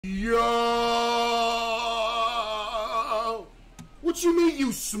Yo! What you mean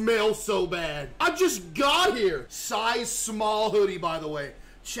you smell so bad? I just got here. Size small hoodie, by the way.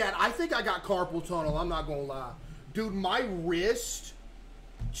 Chat, I think I got carpal tunnel. I'm not gonna lie. Dude, my wrist,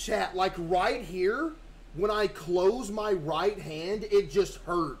 chat, like right here, when I close my right hand, it just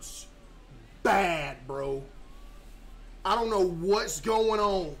hurts. Bad, bro. I don't know what's going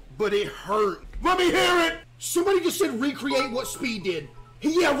on, but it hurt. Let me hear it! Somebody just said recreate what Speed did.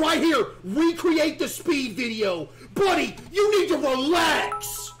 Yeah, right here. Recreate the Speed video. Buddy, you need to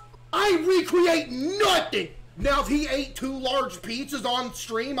relax. I ain't recreate nothing. Now, if he ate 2 large pizzas on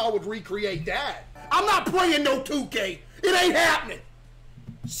stream, I would recreate that. I'm not playing no 2K. It ain't happening.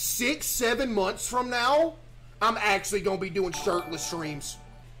 6-7 months from now, I'm actually going to be doing shirtless streams.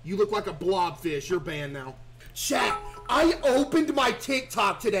 You look like a blobfish. You're banned now. Chat, I opened my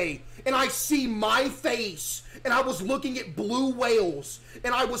TikTok today, and I see my face, and I was looking at blue whales,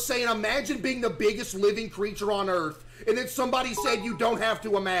 and I was saying, imagine being the biggest living creature on Earth. And then somebody said, you don't have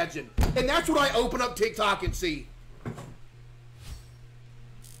to imagine. And that's what I open up TikTok and see.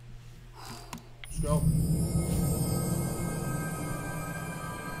 Let's go.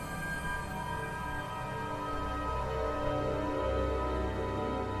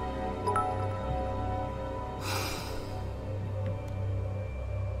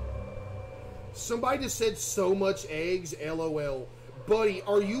 Somebody just said so much eggs, LOL. Buddy,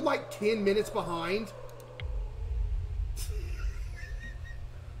 are you like 10 minutes behind?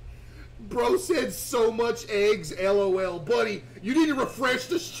 Bro said so much eggs, LOL. Buddy, you need to refresh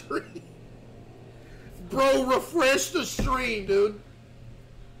the stream. Bro, refresh the stream, dude.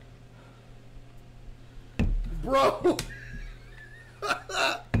 Bro.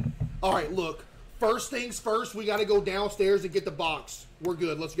 Alright, look. First things first, we gotta go downstairs and get the box. We're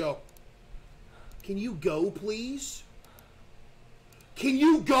good, let's go. Can you go, please? Can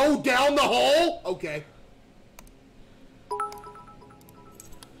you go down the hall? Okay.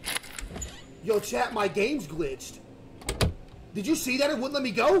 Yo, chat, my game's glitched. Did you see that? It wouldn't let me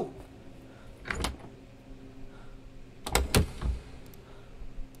go.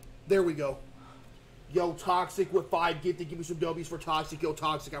 There we go. Yo, Toxic with 5 gifted. Give me some W's for Toxic. Yo,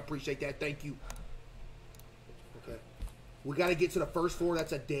 Toxic, I appreciate that. Thank you. Okay. We got to get to the first floor.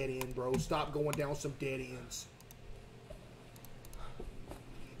 That's a dead end, bro. Stop going down some dead ends.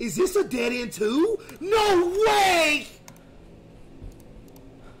 Is this a dead end too? No way!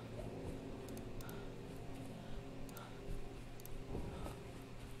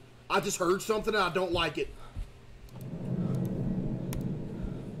 I just heard something and I don't like it.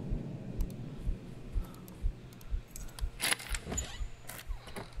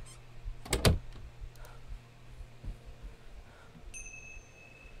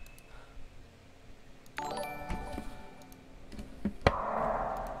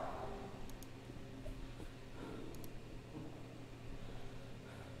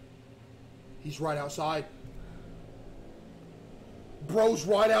 He's right outside. Bro's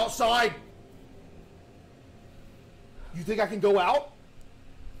right outside. You think I can go out?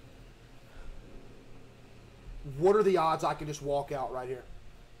 What are the odds I can just walk out right here?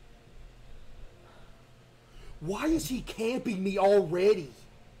 Why is he camping me already?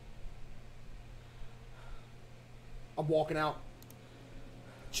 I'm walking out.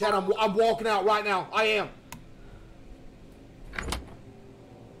 Chad, I'm walking out right now. I am.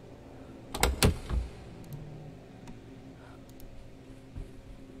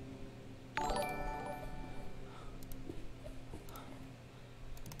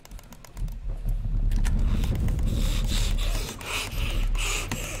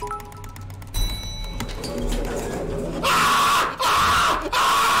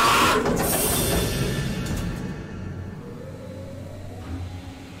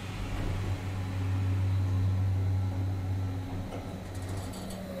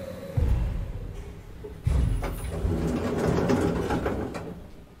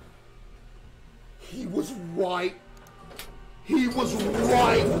 He was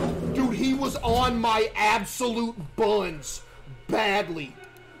right. Dude, he was on my absolute buns. Badly.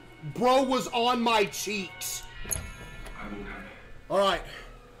 Bro was on my cheeks. Alright.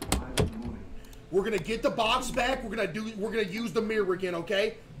 We're gonna get the box back. We're gonna use the mirror again,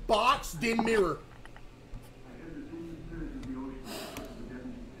 okay? Box, then mirror.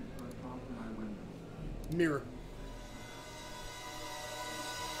 Mirror.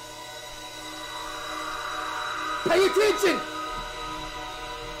 Pay attention!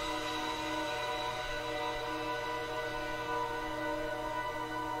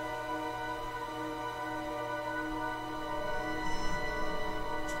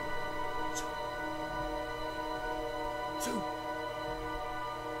 Two.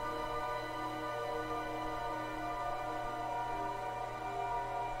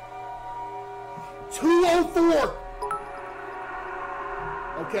 204.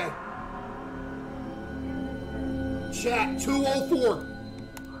 Okay. Chat, 204.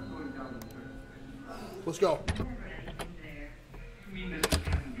 Let's go.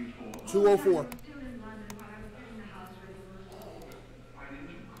 204.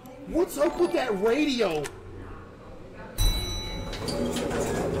 What's up with that radio?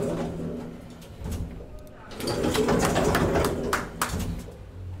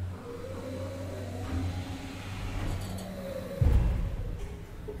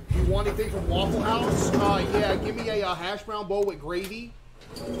 You want anything from Waffle House? Yeah, give me a hash brown bowl with gravy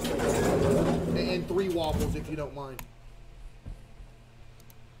and 3 waffles if you don't mind.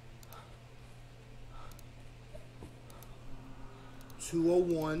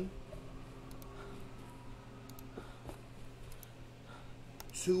 $201.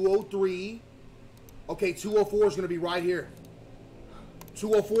 203. Okay, 204 is going to be right here.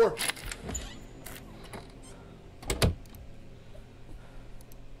 204.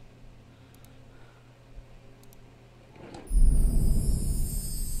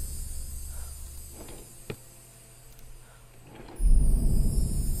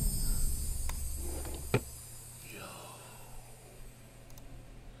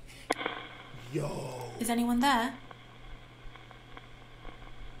 Yo. Is anyone there?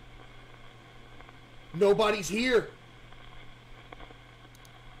 Nobody's here.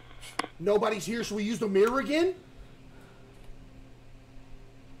 Nobody's here. Should we use the mirror again?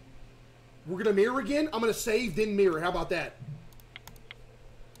 We're going to mirror again? I'm going to save, then mirror. How about that?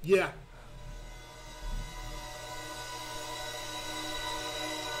 Yeah.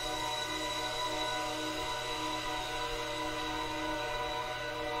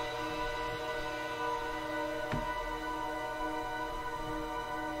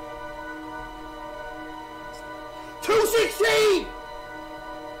 $216!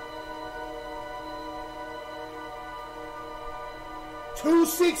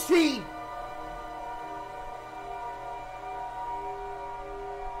 $216!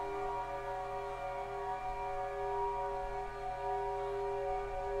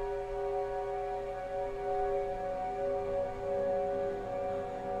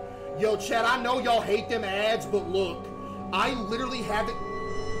 Yo, chat, I know y'all hate them ads, but look, I literally have it.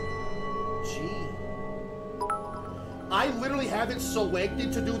 I literally have it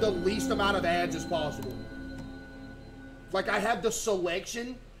selected to do the least amount of ads as possible. Like, I have the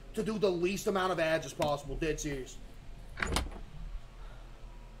selection to do the least amount of ads as possible. Dead serious.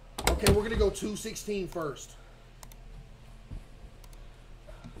 Okay, we're going to go 216 first.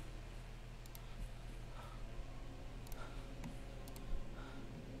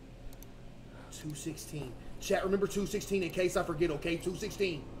 $216. Chat, remember 216 in case I forget, okay?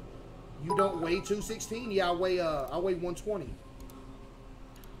 216. You don't weigh 216? Yeah, I weigh 120.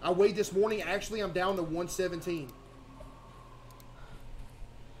 I weighed this morning. Actually, I'm down to 117.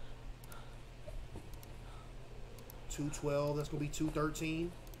 $212. That's gonna be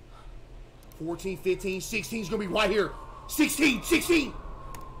 213. 14, 15, 16 is gonna be right here. 16, 16.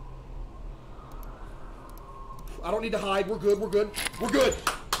 I don't need to hide. We're good. We're good. We're good.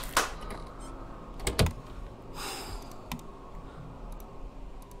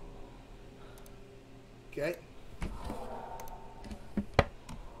 Okay.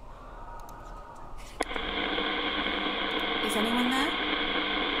 Is anyone there?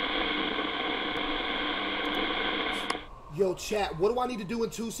 Yo, chat, what do I need to do in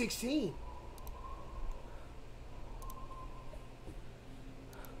 216?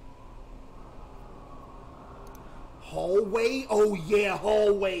 Hallway? Oh, yeah,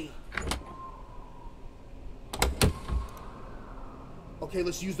 hallway. Okay,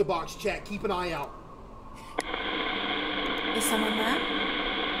 let's use the box, chat. Keep an eye out. Is someone there?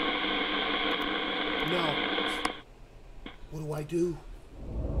 No. What do I do?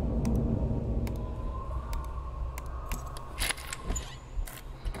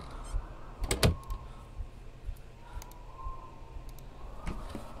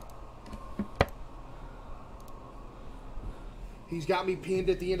 He's got me pinned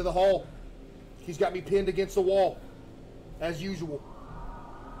at the end of the hall. He's got me pinned against the wall, as usual.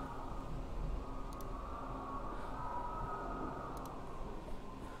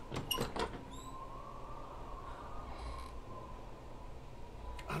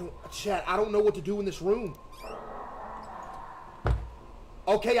 Chat, I don't know what to do in this room.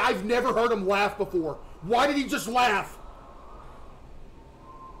 Okay, I've never heard him laugh before. Why did he just laugh?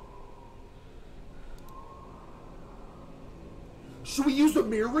 Should we use the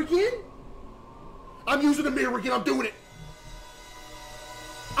mirror again? I'm using the mirror again. I'm doing it.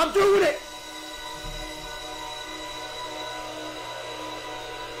 I'm doing it.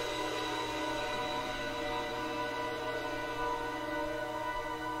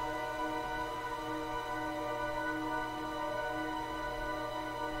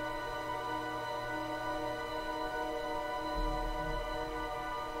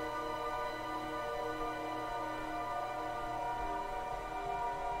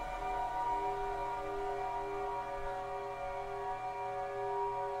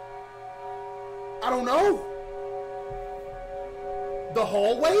 I don't know. The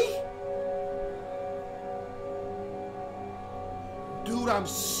hallway? Dude, I'm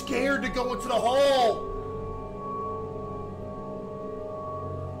scared to go into the hall.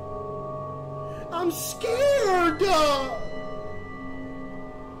 I'm scared.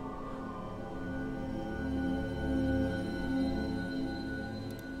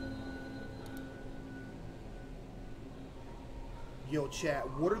 Yo, chat,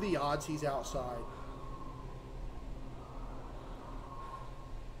 what are the odds he's outside?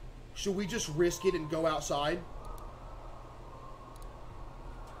 Should we just risk it and go outside?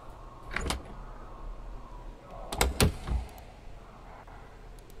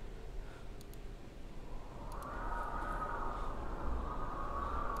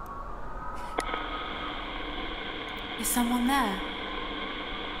 Is someone there?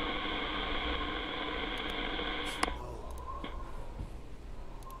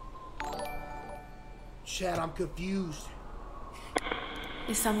 Chat, I'm confused.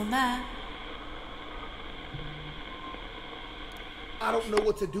 Is someone there? I don't know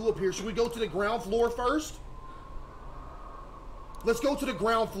what to do up here. Should we go to the ground floor first? Let's go to the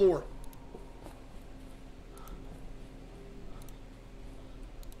ground floor.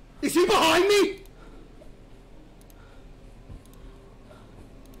 Is he behind me?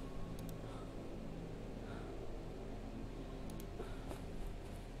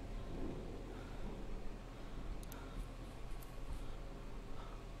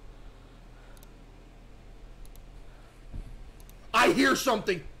 I hear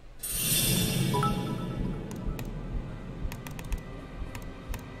something.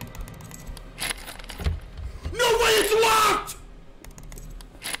 No way, it's locked!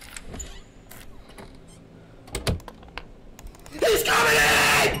 He's coming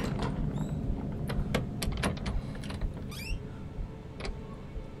in!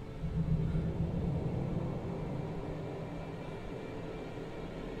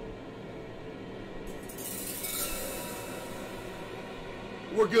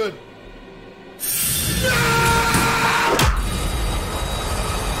 We're good.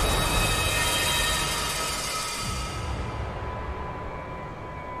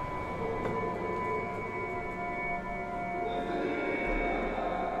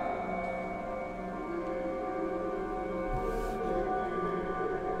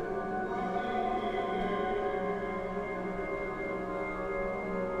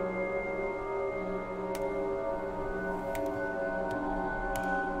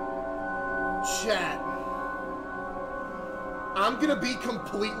 Chat, I'm gonna be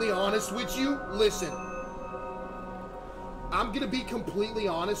completely honest with you. Listen, I'm gonna be completely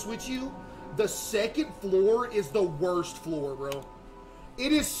honest with you. The second floor is the worst floor, bro.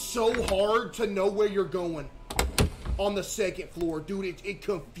 It is so hard to know where you're going on the second floor. Dude, it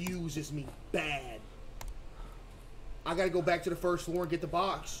confuses me bad. I gotta go back to the first floor and get the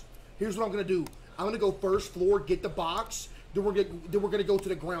box. Here's what I'm gonna do. I'm gonna go first floor, get the box. Then we're gonna go to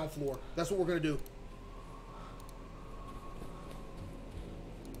the ground floor. That's what we're gonna do.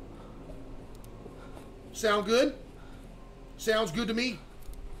 Sound good? Sounds good to me.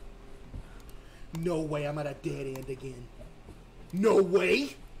 No way I'm at a dead end again. No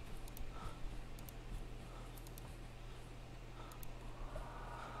way.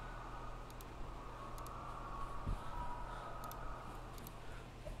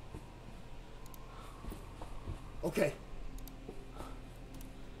 Okay.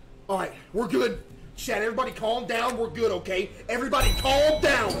 All right, we're good. Chat, everybody calm down. We're good, okay? Everybody calm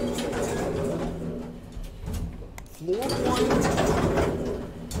down. Floor one.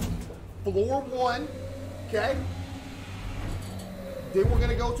 Floor one, okay? Then we're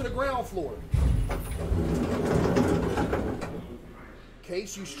gonna go to the ground floor.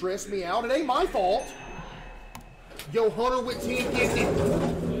 Case, you stress me out. It ain't my fault. Yo, Hunter with 10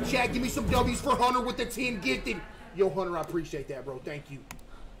 gifted. Chat, give me some W's for Hunter with the 10 gifted. Yo, Hunter, I appreciate that, bro. Thank you.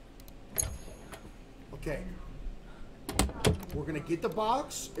 Okay. We're going to get the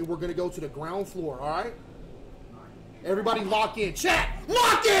box, and we're going to go to the ground floor, all right? Everybody lock in. Chat,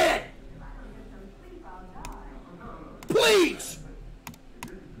 lock in! Please!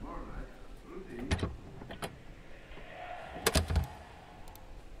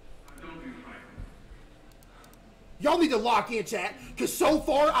 Y'all need to lock in, chat, because so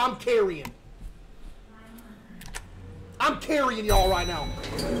far I'm carrying. I'm carrying y'all right now.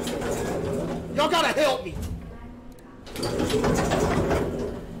 Y'all gotta help me.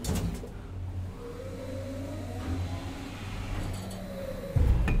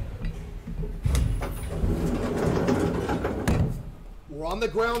 We're on the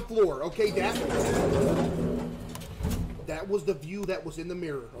ground floor, okay? That was the view that was in the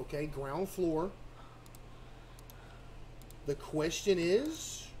mirror, okay? Ground floor. The question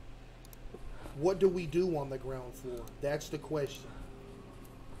is, what do we do on the ground floor? That's the question.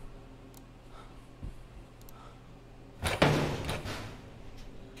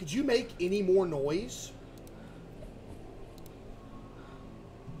 Could you make any more noise?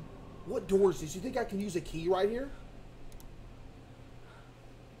 What door is this? You think I can use a key right here?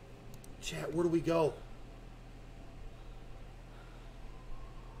 Chat, where do we go?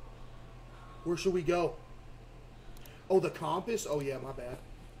 Where should we go? Oh, the compass? Oh, yeah, my bad.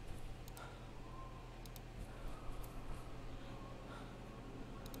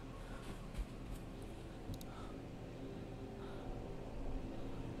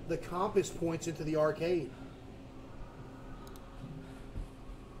 The compass points into the arcade.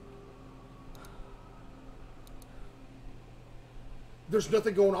 There's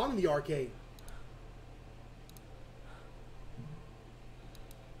nothing going on in the arcade.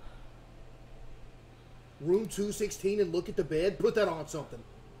 Room 216 and look at the bed. Put that on something.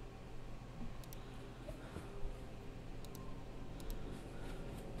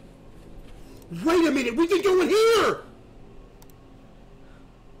 Wait a minute. We can go in here.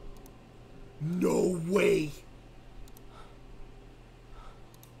 No way.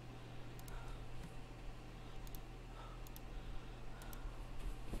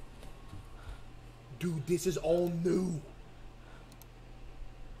 Dude, this is all new.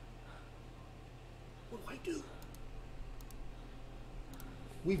 What do I do?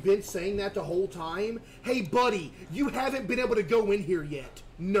 We've been saying that the whole time. Hey, buddy, you haven't been able to go in here yet,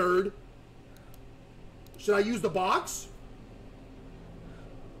 nerd. Should I use the box?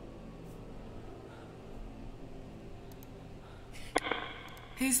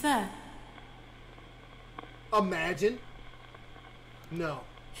 Who's there? Imagine. No.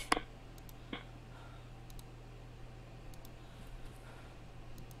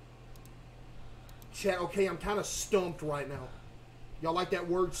 Chat, okay, I'm kind of stumped right now. Y'all like that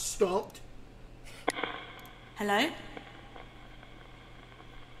word, stumped? Hello?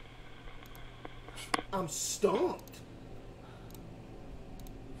 I'm stumped.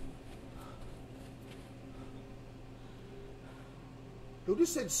 Who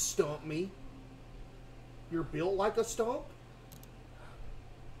just said stump me? You're built like a stump?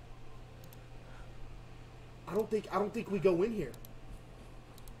 I don't think we go in here.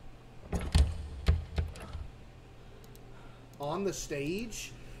 On the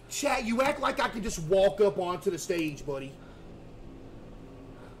stage? Chat, you act like I can just walk up onto the stage, buddy.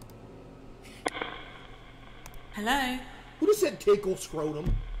 Hello? Who just said tickle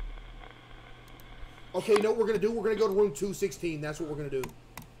scrotum? Okay, you know what we're going to do? We're going to go to room 216. That's what we're going to do.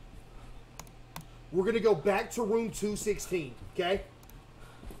 We're going to go back to room 216, okay?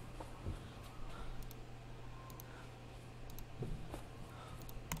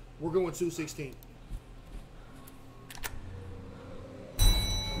 We're going 216.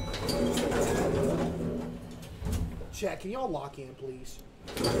 Chat, can y'all lock in, please?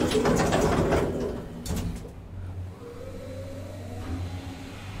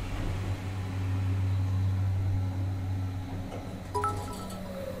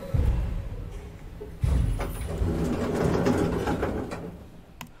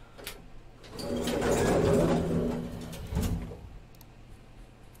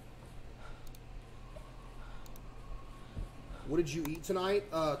 What did you eat tonight?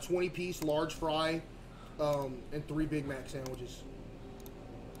 20-piece large fry and 3 Big Mac sandwiches.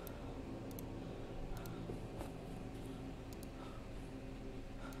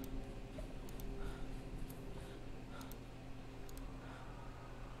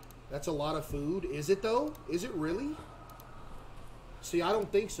 That's a lot of food. Is it though? Is it really? See, I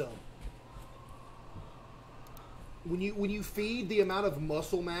don't think so. When you feed the amount of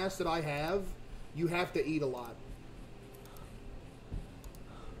muscle mass that I have, you have to eat a lot.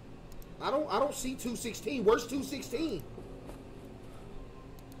 I don't see 216. Where's 216?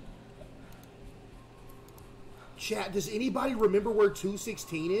 Chat, does anybody remember where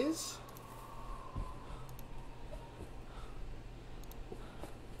 216 is?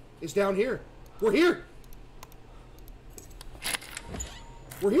 It's down here. We're here.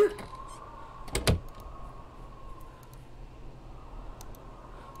 We're here.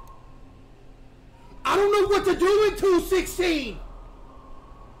 I don't know what to do in 216.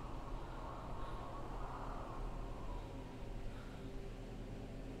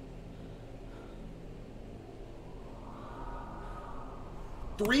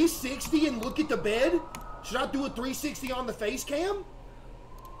 $360 and look at the bed? Should I do a 360 on the face cam?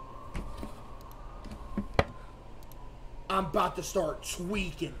 I'm about to start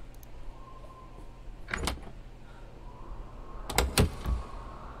tweaking.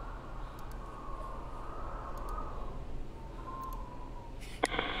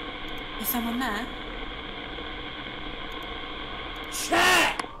 someone there?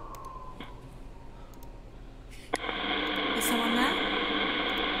 Chat! Is someone there?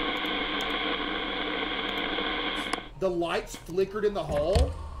 The lights flickered in the hall?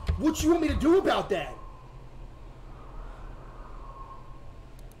 What you want me to do about that?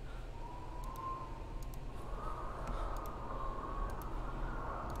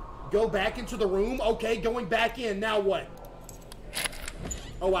 Go back into the room? Okay, going back in. Now what?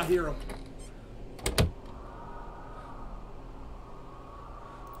 Oh, I hear him.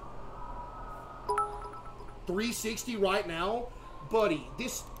 $360 right now? Buddy,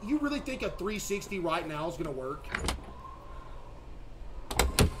 this... You really think a $360 right now is gonna work?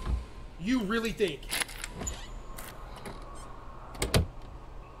 You really think?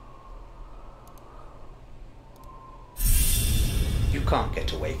 You can't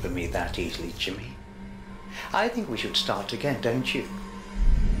get away from me that easily, Jimmy. I think we should start again, don't you?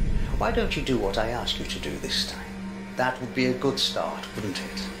 Why don't you do what I ask you to do this time? That would be a good start, wouldn't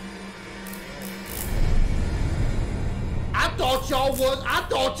it? I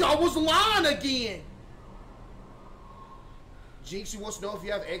thought y'all was lying again. Jinxie wants to know if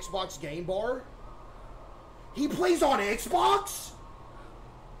you have Xbox Game Bar. He plays on Xbox?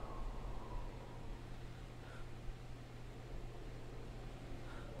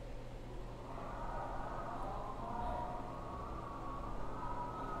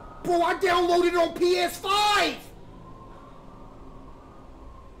 Bro, I downloaded it on PS5!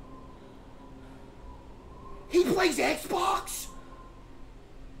 He plays Xbox?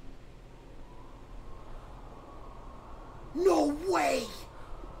 No way!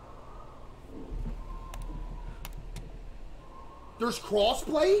 There's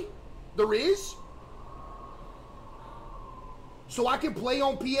crossplay? There is? So I can play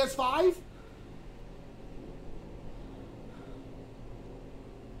on PS5?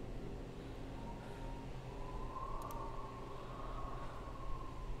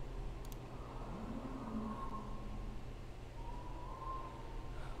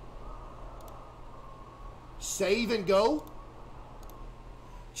 Save and go?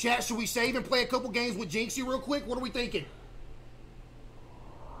 Chat, should we save and play a couple games with Jinxie real quick? What are we thinking?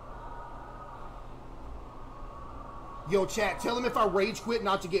 Yo, chat, tell him if I rage quit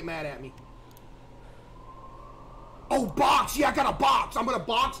not to get mad at me. Oh, box! Yeah, I got a box! I'm gonna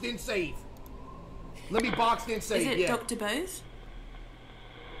box, then save. Let me box, then save. Is it yeah. Dr. Bose?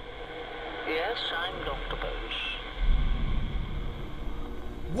 Yes, I'm Dr. Bose.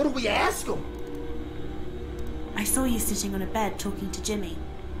 What do we ask him? I saw you sitting on a bed talking to Jimmy.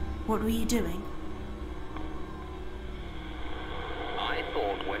 What were you doing? I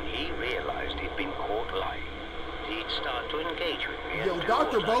thought when he realized he'd been caught lying, he'd start to engage with me. Yo,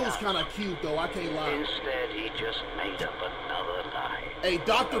 Dr. Bo's kind of cute, though. I can't lie. Instead, he just made up another lie. Hey,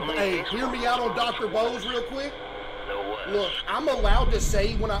 Hey, hear me out on Dr. Bo's real quick. The worst. Look, I'm allowed to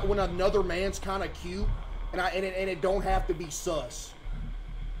say when another man's kind of cute, and it don't have to be sus.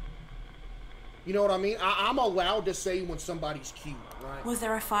 You know what I mean? I'm allowed to say when somebody's cute, right? Was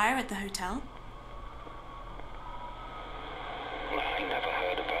there a fire at the hotel? I never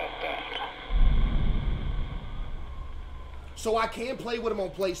heard about that. So I can play with him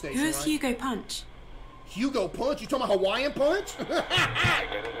on PlayStation, Who is right? Hugo Punch? Hugo Punch? You talking about Hawaiian Punch? I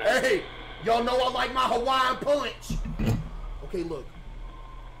don't know. Hey, y'all know I like my Hawaiian Punch. Okay, look.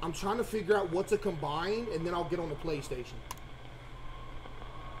 I'm trying to figure out what to combine, and then I'll get on the PlayStation.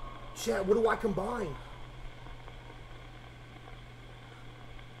 Chat, what do I combine?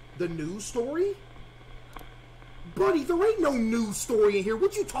 The news story? Buddy, there ain't no news story in here.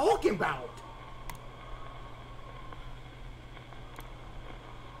 What you talking about?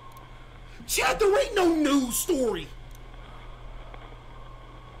 Chat, there ain't no news story.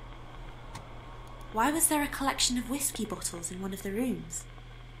 Why was there a collection of whiskey bottles in one of the rooms?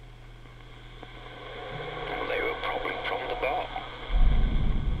 Well, they were probably from the bar.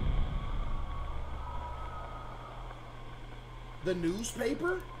 The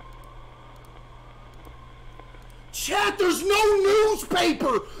newspaper? Chat, there's no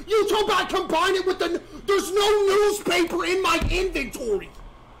newspaper! You talk about combine it with the... There's no newspaper in my inventory!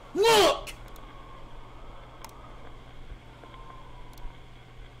 Look!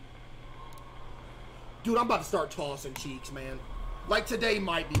 Dude, I'm about to start tossing cheeks, man. Like, today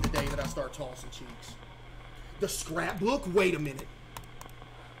might be the day that I start tossing cheeks. The scrapbook? Wait a minute.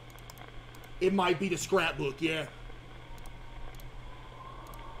 It might be the scrapbook, yeah.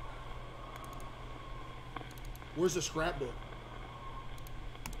 Where's the scrapbook?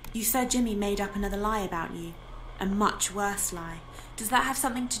 You said Jimmy made up another lie about you. A much worse lie. Does that have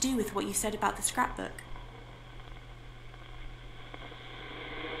something to do with what you said about the scrapbook?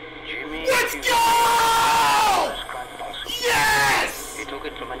 Jimmy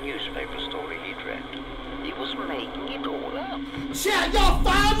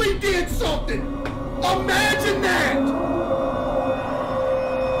did something! Imagine that!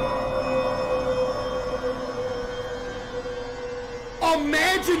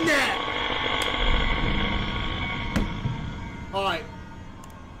 Imagine that! Alright.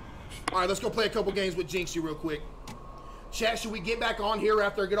 Alright, let's go play a couple games with Jinxie real quick. Chat, should we get back on here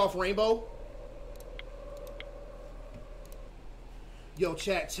after I get off Rainbow? Yo,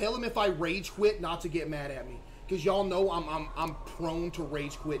 chat, tell him if I rage quit not to get mad at me. Because y'all know I'm prone to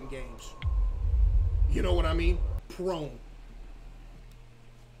rage quit in games. You know what I mean? Prone.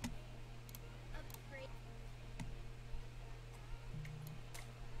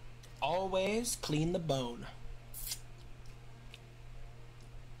 Always clean the bone.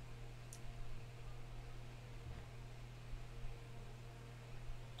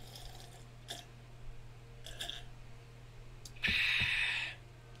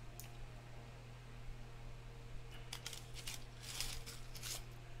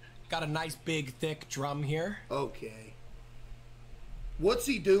 Got a nice big thick drum here. Okay. What's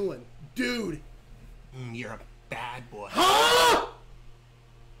he doing? Dude. You're a bad boy. Huh?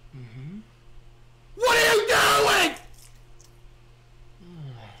 Mm-hmm. What are you doing?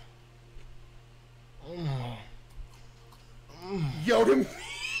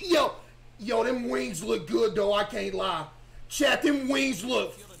 Yo, them wings look good though, I can't lie. Chat, them wings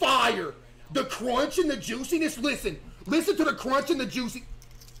look fire. The crunch and the juiciness, listen to the crunch and the juicy.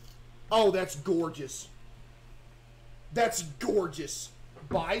 Oh, that's gorgeous. That's gorgeous.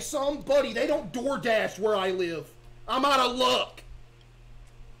 Buy some? Buddy, they don't DoorDash where I live. I'm out of luck.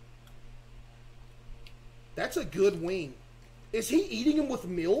 That's a good wing. Is he eating them with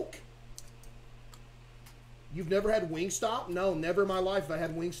milk? You've never had Wingstop? No, never in my life have I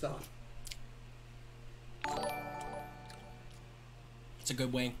had Wingstop. It's a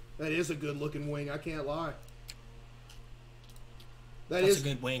good wing. That is a good looking wing, I can't lie. That's a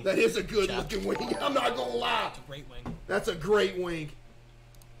good wing. That is a good looking wing. I'm not gonna lie. It's a great wing. That's a great wing.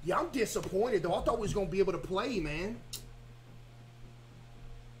 Yeah, I'm disappointed though. I thought we was gonna be able to play, man.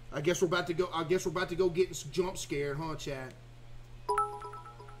 I guess we're about to go getting jump scared, huh, Chad?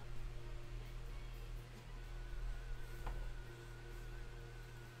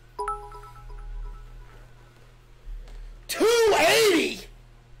 $280.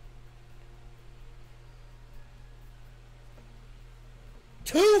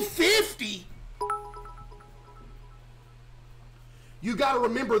 $250. You gotta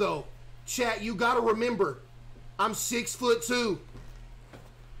remember though, chat. You gotta remember, I'm 6'2".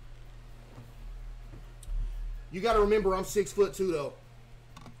 You gotta remember, I'm 6'2" though.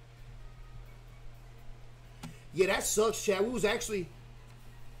 Yeah, that sucks, chat. We was actually,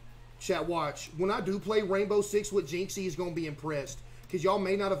 chat. Watch when I do play Rainbow Six with Jinxie, he's gonna be impressed because y'all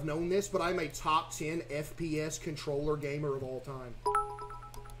may not have known this, but I'm a top 10 FPS controller gamer of all time.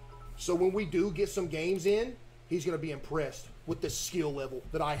 So when we do get some games in, he's going to be impressed with the skill level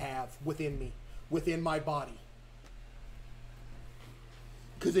that I have within me, within my body.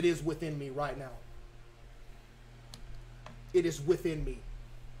 Because it is within me right now. It is within me.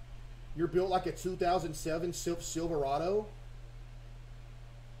 You're built like a 2007 Silverado.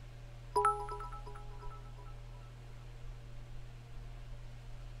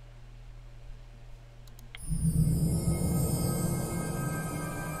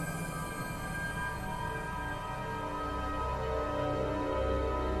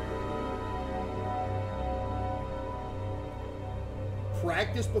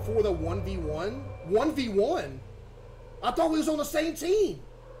 Practice before the 1v1? 1v1? I thought we was on the same team.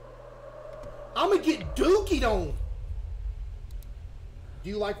 I'm gonna get dookied on. Do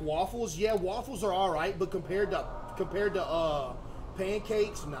you like waffles? Yeah, waffles are alright, but compared to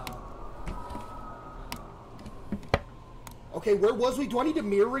pancakes, nah. Okay, where was we? Do I need to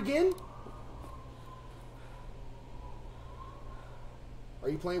mirror again? Are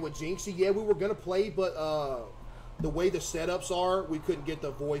you playing with Jinxie? Yeah, we were gonna play, but the way the setups are, we couldn't get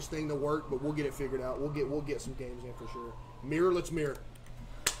the voice thing to work, but we'll get it figured out. We'll get some games in for sure. Mirror, let's mirror.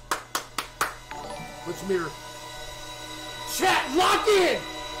 Let's mirror. Chat, lock in!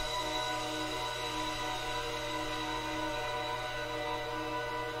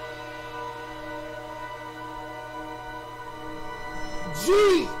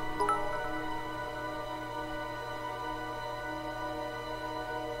 G!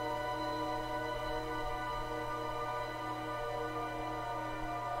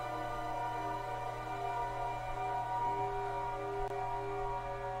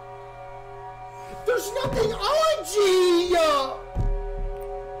 There's nothing on G!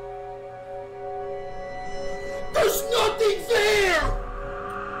 There's nothing there!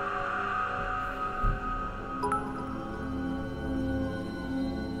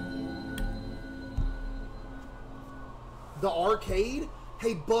 The arcade?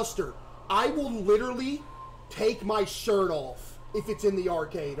 Hey, Buster, I will literally take my shirt off if it's in the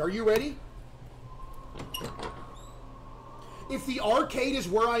arcade. Are you ready? If the arcade is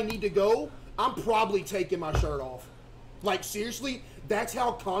where I need to go, I'm probably taking my shirt off. Like, seriously, that's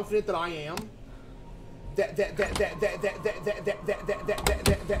how confident that I am.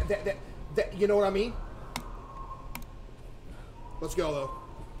 You know what I mean? Let's go, though.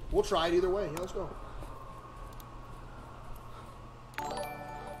 We'll try it either way. Yeah, let's go.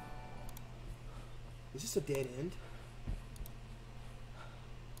 Is this a dead end?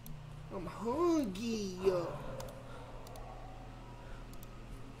 I'm hungry.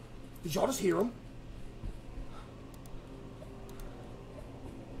 Did y'all just hear him?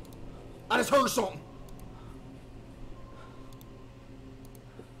 I just heard something.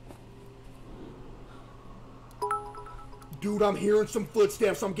 Dude, I'm hearing some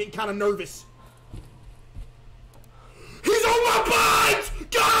footsteps. I'm getting kind of nervous. He's on my butt!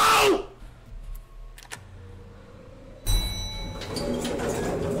 Go!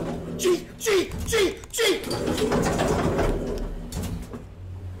 G!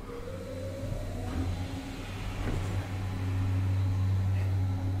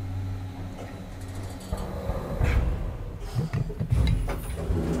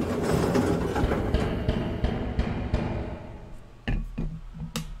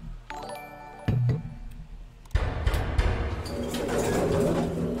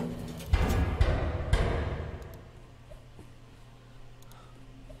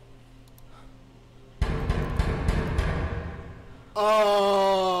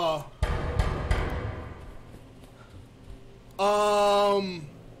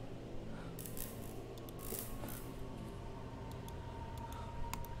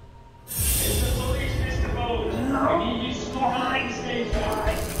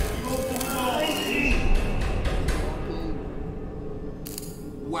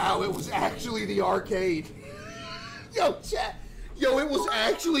 Wow, it was actually the arcade. Yo, chat. Yo, it was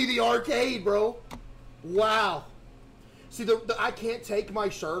actually the arcade, bro. Wow. See, I can't take my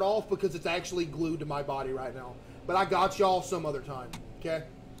shirt off because it's actually glued to my body right now. But I got y'all some other time, okay?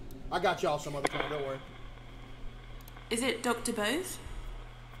 I got y'all some other time, don't worry. Is it Dr. Bose?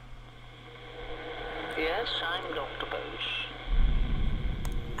 Yes, I'm Dr. Bose.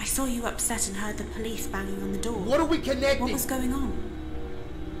 I saw you upset and heard the police banging on the door. What are we connecting? What was going on?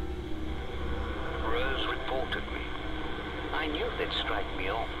 Rose reported me. I knew they'd strike me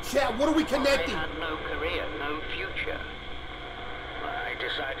off. Chat, what are we connecting? I had no career, no future. I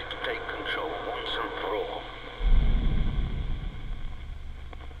decided to take control once and for all.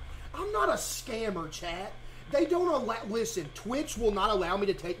 I'm not a scammer, chat. They don't allow... Listen, Twitch will not allow me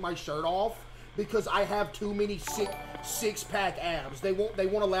to take my shirt off because I have too many six-pack abs. They won't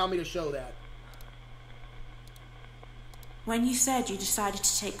allow me to show that. When you said you decided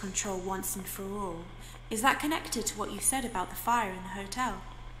to take control once and for all, is that connected to what you said about the fire in the hotel?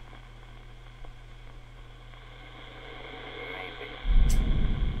 Maybe.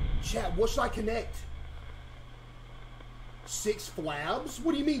 Chat, what should I connect? 6 flabs?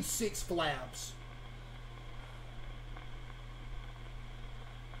 What do you mean 6 flabs?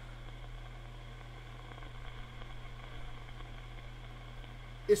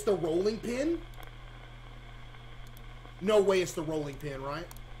 It's the rolling pin? No way it's the rolling pin, right?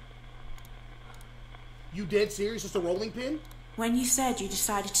 You dead serious? It's the rolling pin? When you said you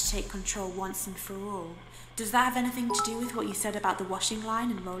decided to take control once and for all, does that have anything to do with what you said about the washing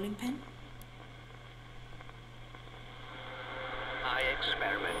line and rolling pin? I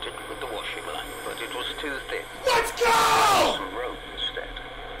experimented with the washing line, but it was too thin. Let's go! Some rope instead.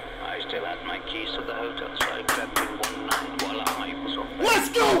 I still had my keys to the hotel, so I crept in one night while I was on. Let's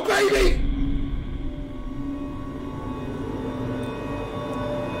go, baby!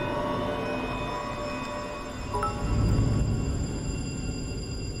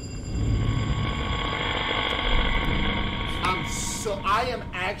 I am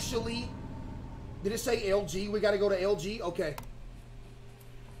actually... Did it say LG? We gotta go to LG? Okay.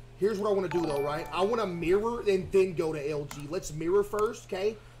 Here's what I want to do, though, right? I want to mirror and then go to LG. Let's mirror first,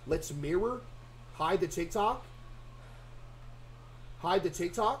 okay? Let's mirror. Hide the TikTok. Hide the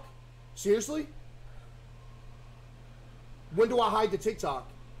TikTok? Seriously? When do I hide the TikTok?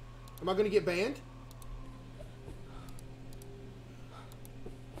 Am I going to get banned?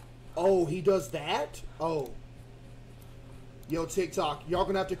 Oh, he does that? Oh. Yo, TikTok, y'all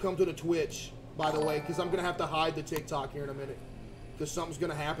gonna have to come to the Twitch, by the way, because I'm gonna have to hide the TikTok here in a minute. Because something's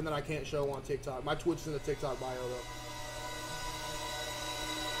gonna happen that I can't show on TikTok. My Twitch is in the TikTok bio, though.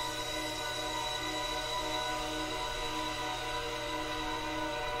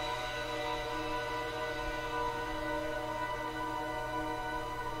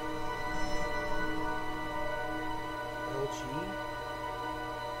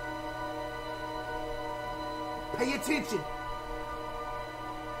 Pay attention.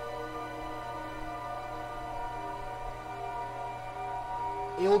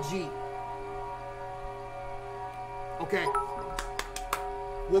 LG. Okay.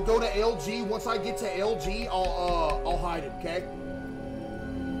 We'll go to LG. Once I get to LG, I'll hide it, okay?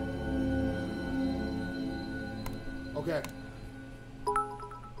 Okay.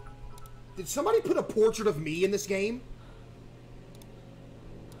 Did somebody put a portrait of me in this game?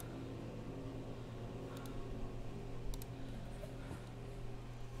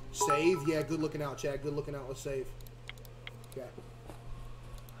 Save? Yeah, good looking out, Chad. Good looking out. Let's save. Okay.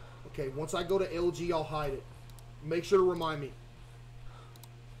 Okay, once I go to LG, I'll hide it. Make sure to remind me.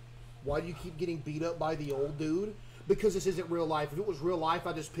 Why do you keep getting beat up by the old dude? Because this isn't real life. If it was real life,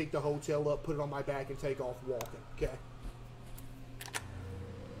 I'd just pick the hotel up, put it on my back, and take off walking. Okay.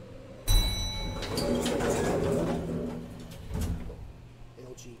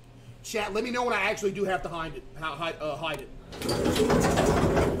 LG. Chat, let me know when I actually do have to hide it. Hide it.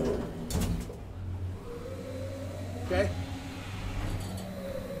 Okay?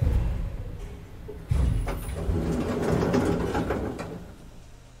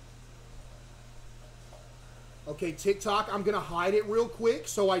 Okay, TikTok, I'm gonna hide it real quick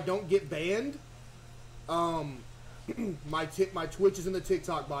so I don't get banned. My Twitch is in the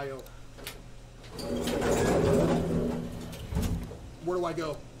TikTok bio. Where do I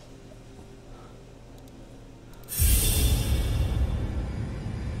go?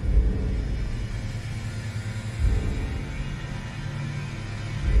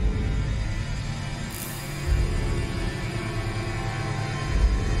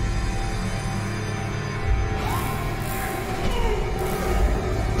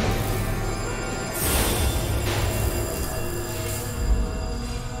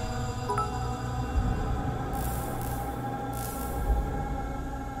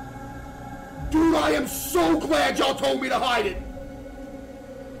 I am so glad y'all told me to hide it.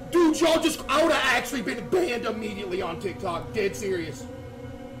 Dude, y'all just... I would have actually been banned immediately on TikTok. Dead serious.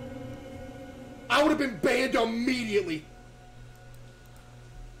 I would have been banned immediately.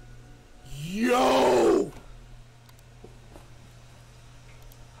 Yo!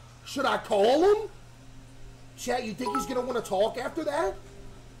 Should I call him? Chat, you think he's going to want to talk after that?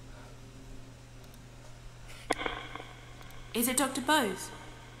 Is it Dr. Bose?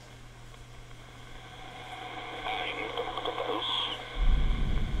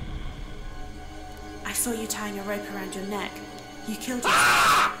 I saw you tying a rope around your neck. You killed yourself.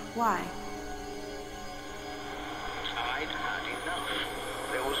 Ah! Why? I'd had enough.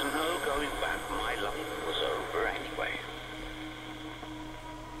 There was no going back. My life was over anyway.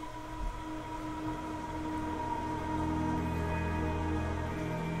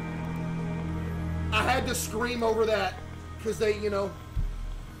 I had to scream over that because they, you know,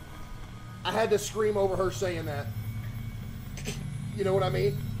 I had to scream over her saying that. You know what I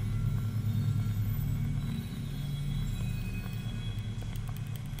mean?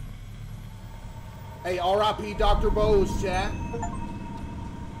 Hey, R.I.P. Dr. Bose, chat.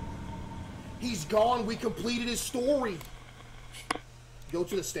 He's gone. We completed his story. Go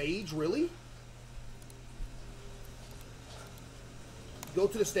to the stage? Really? Go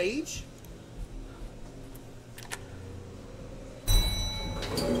to the stage?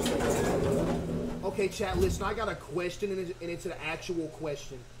 Okay, chat, listen, I got a question, and it's an actual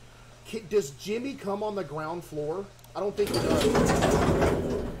question. Does Jimmy come on the ground floor? I don't think he does.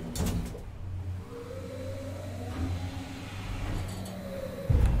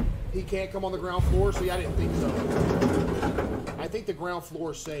 He can't come on the ground floor? See, I didn't think so. I think the ground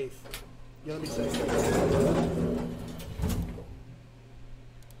floor is safe. Yeah, let me say.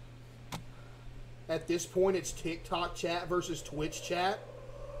 At this point, it's TikTok chat versus Twitch chat.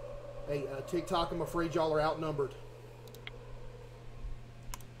 Hey, TikTok, I'm afraid y'all are outnumbered.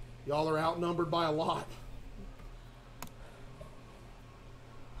 Y'all are outnumbered by a lot.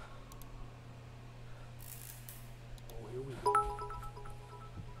 Oh, here we go.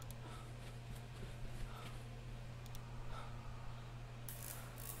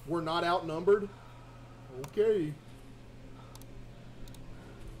 We're not outnumbered? Okay.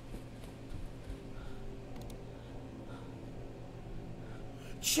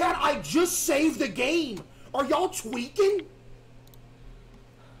 Chat, I just saved the game. Are y'all tweaking?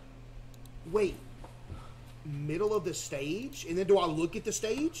 Wait. Middle of the stage? And then do I look at the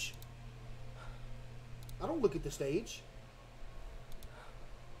stage? I don't look at the stage.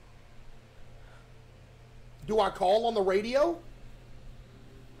 Do I call on the radio?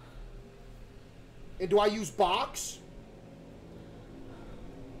 And do I use box?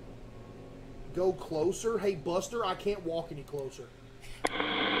 Go closer? Hey, Buster, I can't walk any closer.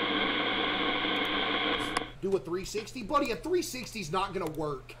 Do a 360? Buddy, a 360 is not going to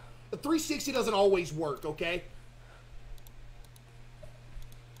work. A 360 doesn't always work, okay?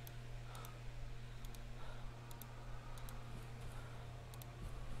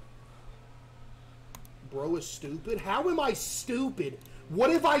 Bro is stupid? How am I stupid?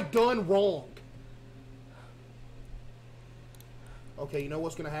 What have I done wrong? Okay, you know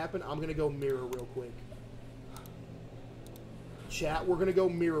what's going to happen? I'm going to go mirror real quick. Chat, we're going to go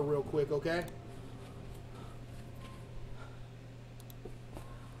mirror real quick, okay?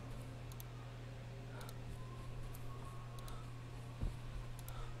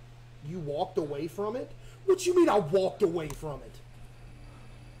 You walked away from it? What you mean I walked away from it?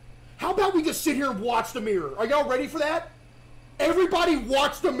 How about we just sit here and watch the mirror? Are y'all ready for that? Everybody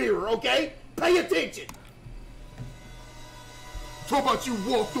watch the mirror, okay? Pay attention. How about you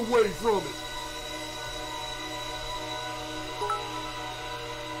walked away from it?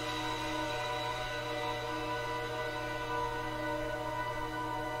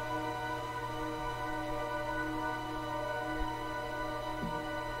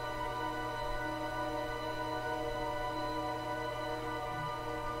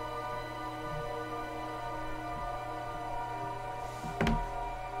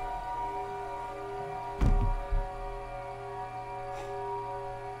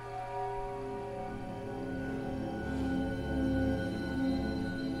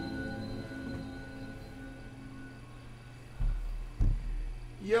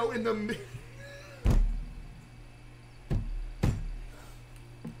 Yo,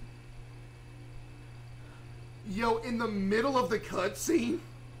 in the middle of the cutscene,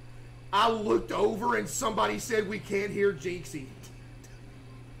 I looked over and somebody said we can't hear Jinxie.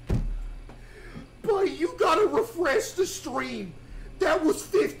 But you gotta refresh the stream. That was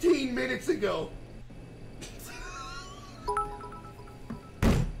 15 minutes ago.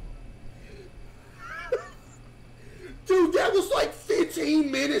 Dude, that was like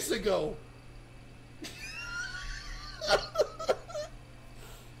 15 minutes ago.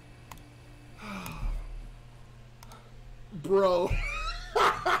 Bro.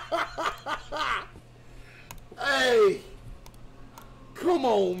 Hey. Come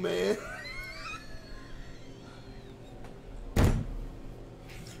on, man.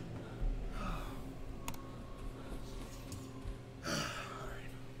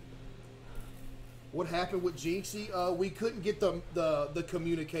 What happened with Jinxie? We couldn't get the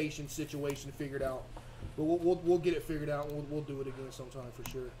communication situation figured out, but we'll get it figured out and we'll do it again sometime for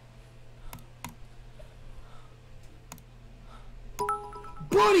sure.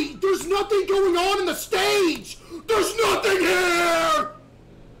 Buddy, there's nothing going on in the stage. There's nothing here.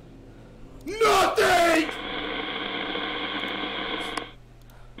 Nothing.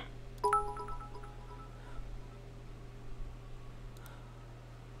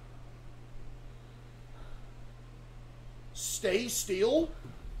 Stay still?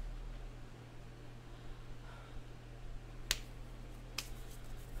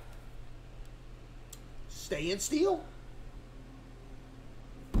 Staying still?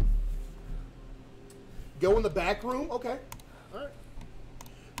 Go in the back room? Okay. Alright.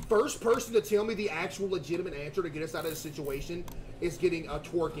 First person to tell me the actual legitimate answer to get us out of this situation is getting a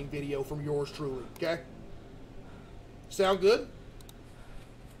twerking video from yours truly. Okay? Sound good?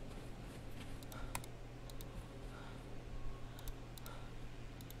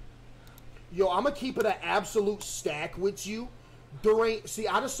 Yo, I'm going to keep it an absolute stack with you. See,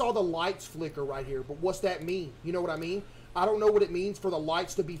 I just saw the lights flicker right here, but what's that mean? You know what I mean? I don't know what it means for the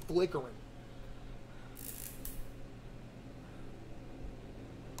lights to be flickering.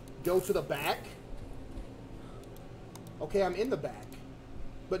 Go to the back. Okay, I'm in the back,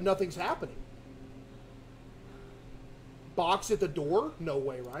 but nothing's happening. Box at the door? No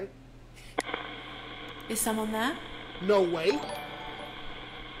way, right? Is someone there? No way.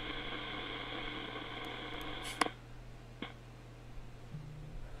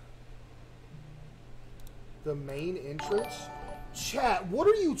 The main entrance? Chat, what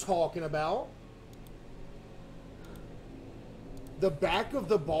are you talking about? The back of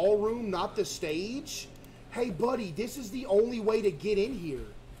the ballroom, not the stage? Hey, buddy, this is the only way to get in here.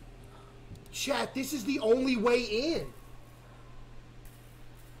 Chat, this is the only way in.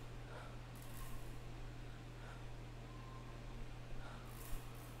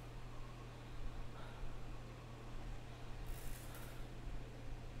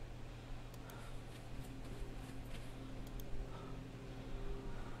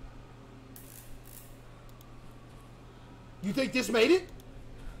 You think this made it?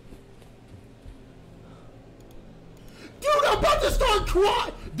 Dude, I'm about to start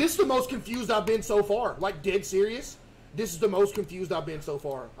crying! This is the most confused I've been so far. Like, dead serious. This is the most confused I've been so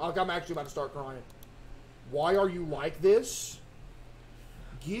far. Like, I'm actually about to start crying. Why are you like this?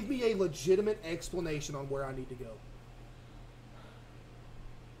 Give me a legitimate explanation on where I need to go.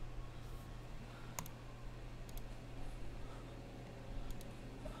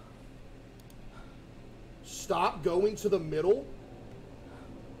 Stop going to the middle.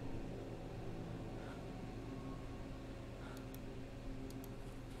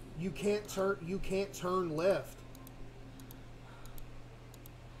 You can't turn left.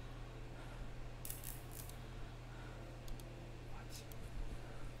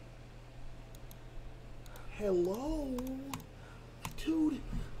 Hello? Dude,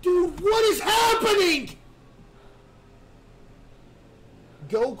 what is happening?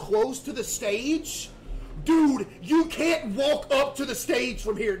 Go close to the stage? Dude, you can't walk up to the stage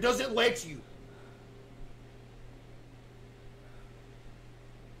from here. It doesn't let you.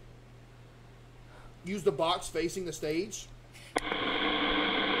 Use the box facing the stage.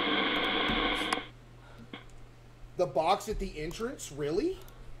 The box at the entrance? Really?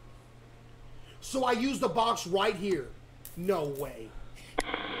 So I use the box right here. No way.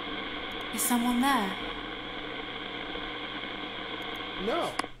 Is someone there? No.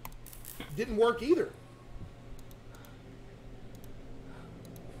 Didn't work either.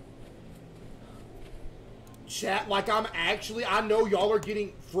 Chat, like I know y'all are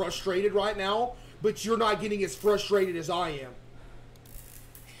getting frustrated right now, but you're not getting as frustrated as I am.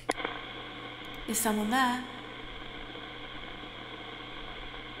 Is someone there?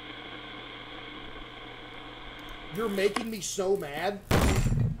 You're making me so mad.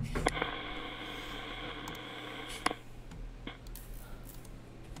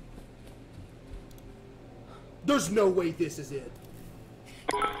 There's no way this is it.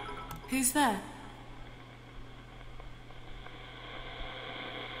 Who's there?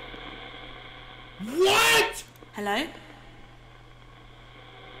 What? Hello?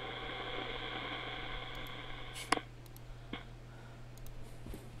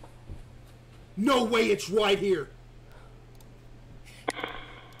 No way it's right here.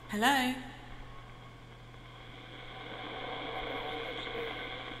 Hello?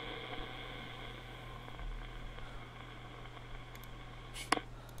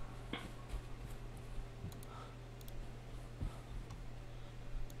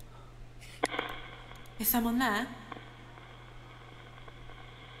 Is someone there?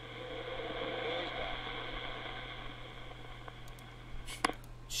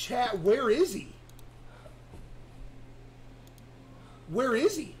 Chat, where is he? Where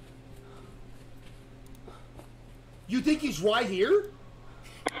is he? You think he's right here?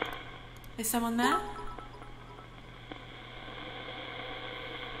 Is someone there?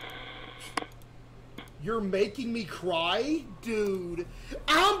 You're making me cry? Dude,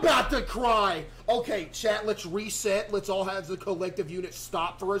 I'm about to cry. Okay, chat, let's reset. Let's all have the collective unit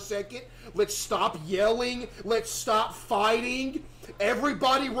stop for a second. Let's stop yelling. Let's stop fighting.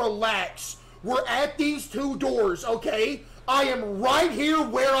 Everybody relax. We're at these two doors, okay? I am right here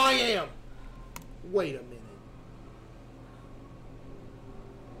where I am. Wait a minute.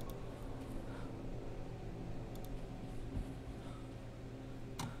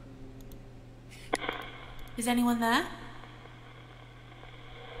 Is anyone there?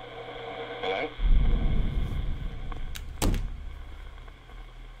 Hello?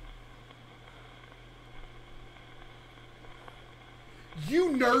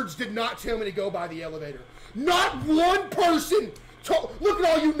 You nerds did not tell me to go by the elevator. Not one person. Look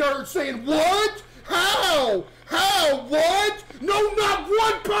at all you nerds saying, what? How? How? What? No, not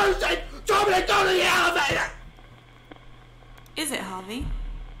one person told me to go to the elevator. Is it Harvey?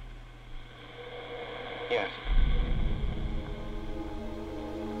 Yes.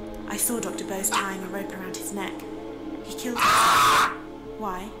 I saw Dr. Bose tying a rope around his neck. He killed himself.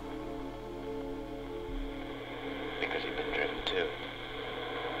 Why? Because he'd been driven to it.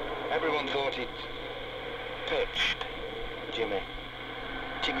 Everyone thought he'd touched Jimmy.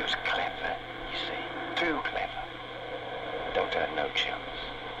 Jimmy was clever, you see. Too clever. The doctor had no chance.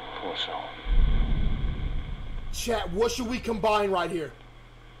 Poor soul. Chat, what should we combine right here?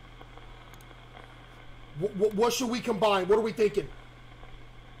 What should we combine? What are we thinking?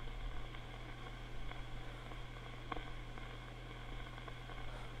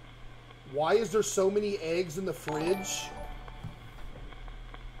 Why is there so many eggs in the fridge?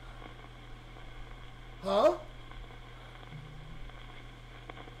 Huh?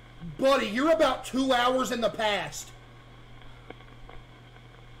 Buddy, you're about 2 hours in the past.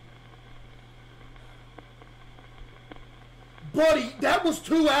 Buddy, that was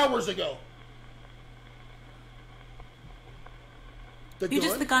 2 hours ago. Who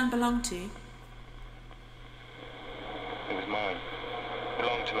does the gun belong to? It was mine.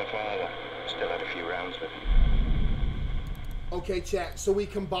 Belonged to my father. Still had a few rounds with him. Okay, chat. So we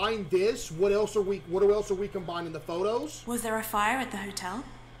combine this. What else are we combining? The photos? Was there a fire at the hotel?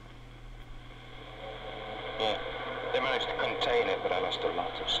 Yeah. They managed to contain it, but I lost a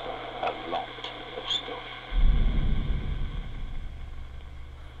lot of stuff. A lot of stuff.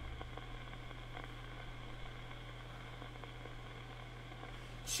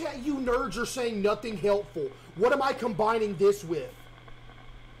 Chat, you nerds are saying nothing helpful. What am I combining this with?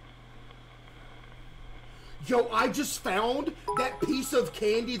 Yo, I just found that piece of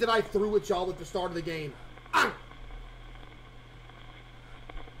candy that I threw at y'all at the start of the game. Ah!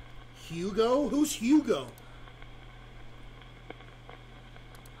 Hugo? Who's Hugo?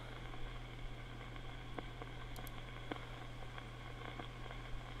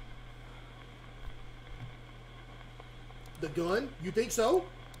 The gun? You think so?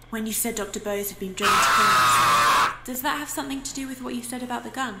 When you said Dr. Bose had been driven to kill himself, does that have something to do with what you said about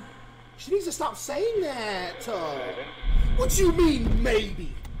the gun? She needs to stop saying that. What you mean,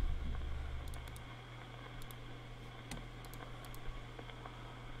 maybe?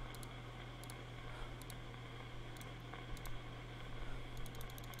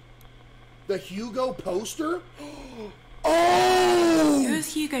 The Hugo poster? Oh! Who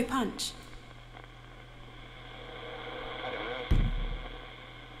is Hugo Punch? I don't know.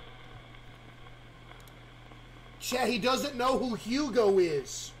 Chat, he doesn't know who Hugo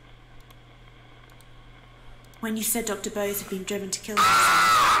is. When you said Dr. Bose had been driven to kill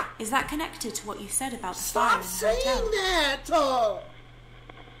himself, is that connected to what you said about the fire Stop in the hotel? saying that!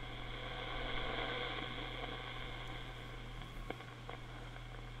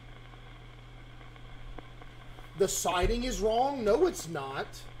 The sighting is wrong? No, it's not.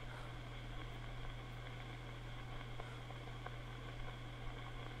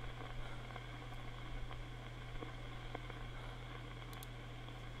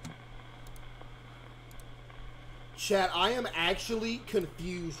 Chat, I am actually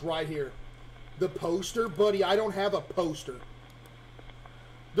confused right here. The poster? Buddy, I don't have a poster.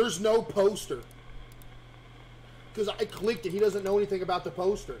 There's no poster. Because I clicked it. He doesn't know anything about the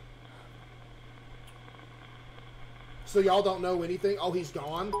poster. So y'all don't know anything? Oh, he's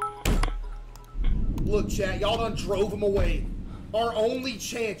gone? Look, chat, y'all done drove him away. Our only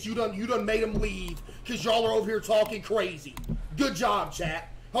chance, you done made him leave because y'all are over here talking crazy. Good job,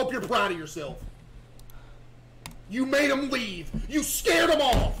 chat. Hope you're proud of yourself. You made him leave. You scared him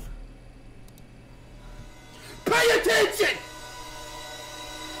off. Pay attention!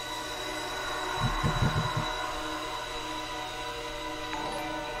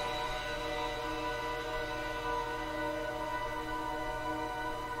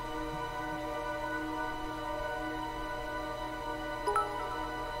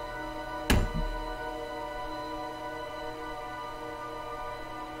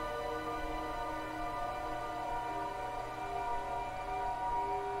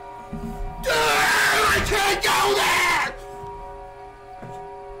 I can't go there!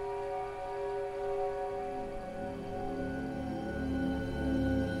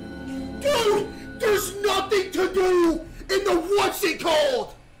 Dude, there's nothing to do in the what's it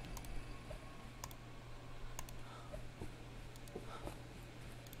called?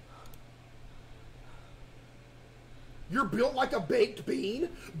 You're built like a baked bean?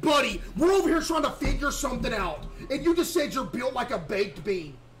 Buddy, we're over here trying to figure something out, and you just said you're built like a baked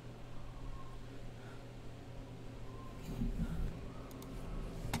bean.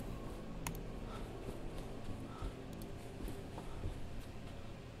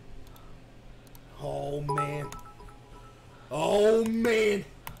 Oh, man. Oh, man.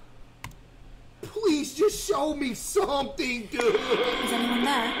 Please just show me something, dude. Is anyone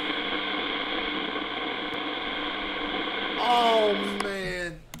there? Oh,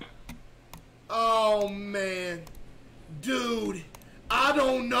 man. Oh, man. Dude, I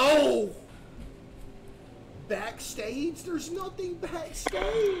don't know. Backstage? There's nothing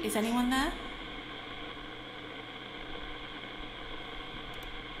backstage. Is anyone there?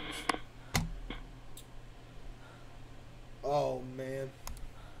 Oh, man.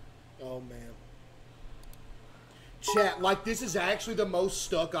 Oh, man. Chat, like, this is actually the most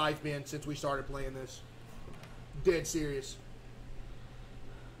stuck I've been since we started playing this. Dead serious.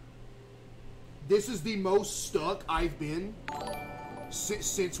 This is the most stuck I've been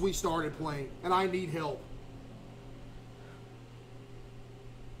since we started playing, and I need help.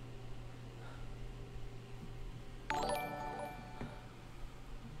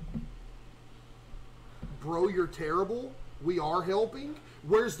 Bro, you're terrible. We are helping.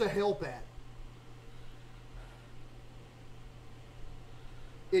 Where's the help at?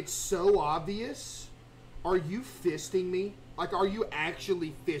 It's so obvious. Are you fisting me? Like, are you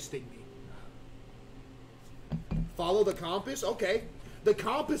actually fisting me? Follow the compass? Okay. The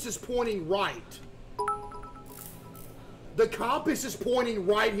compass is pointing right. The compass is pointing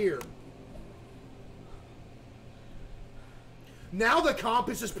right here. Now the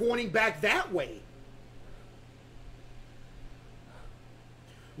compass is pointing back that way.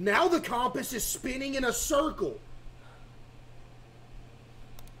 Now the compass is spinning in a circle.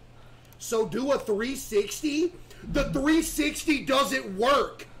 So do a 360. The 360 doesn't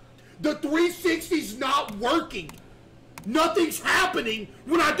work. The 360's not working. Nothing's happening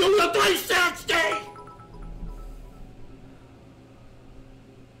when I do the 360.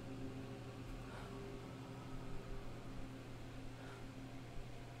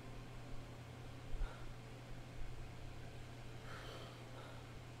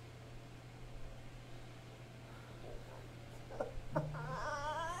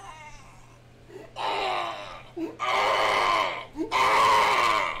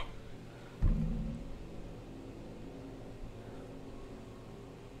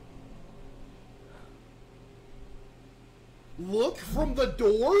 Look from the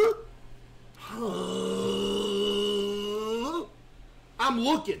door? I'm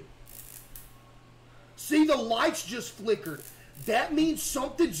looking. See, the lights just flickered. That means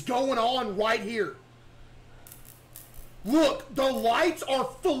something's going on right here. Look, the lights are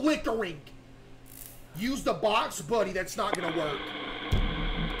flickering. Use the box, buddy. That's not gonna work.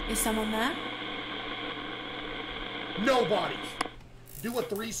 Is someone there? Nobody. Do a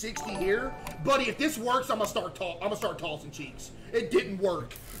 360 here, buddy. If this works, I'm gonna start tossing cheeks. It didn't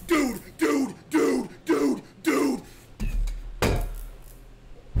work, dude.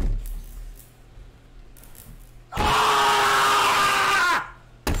 Ah!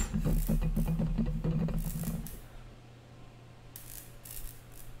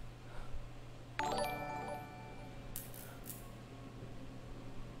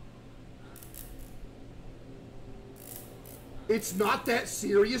 It's not that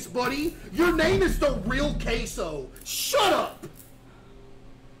serious, buddy. Your name is the real CaseOh. Shut up!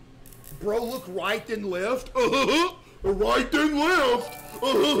 Bro, look right then left. Right then left.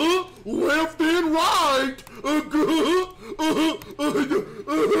 Left and right.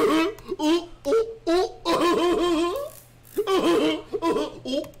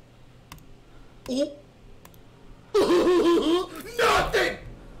 Nothing!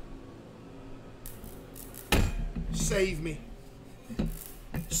 Save me.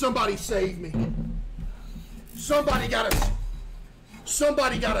 Somebody save me. Somebody gotta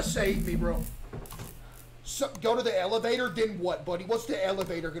save me, bro. Go to the elevator, then what, buddy? What's the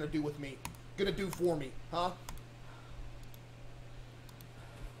elevator gonna do with me? Gonna do for me, huh?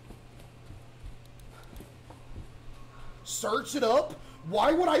 Search it up?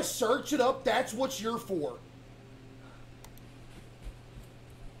 Why would I search it up? That's what you're for.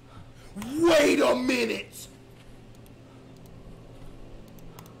 Wait a minute!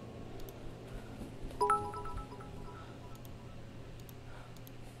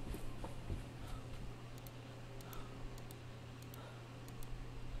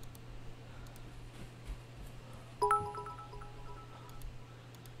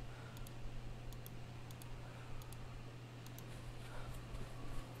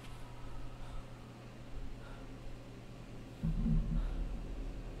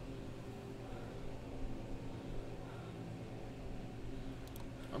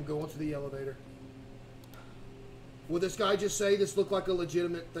 I'm going to the elevator. Will this guy just say this looked like a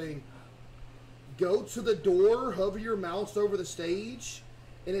legitimate thing? Go to the door, hover your mouse over the stage,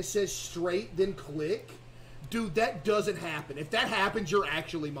 and it says straight, then click. Dude, that doesn't happen. If that happens, you're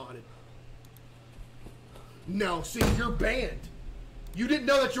actually modded. No, see, you're banned. You didn't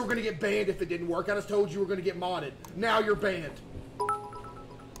know that you were going to get banned if it didn't work. I just told you were going to get modded. Now you're banned.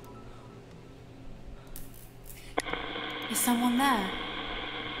 Is someone there?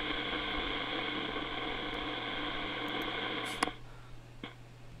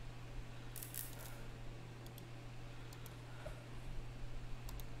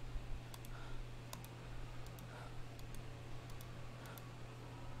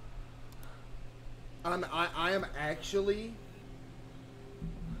 I am actually...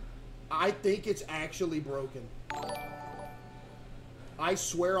 I think it's actually broken. I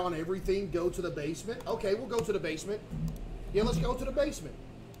swear on everything, go to the basement. Okay, we'll go to the basement. Yeah, let's go to the basement.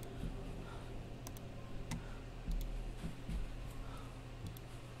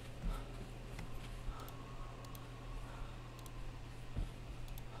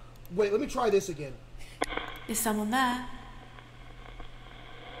 Wait, let me try this again. Is someone there?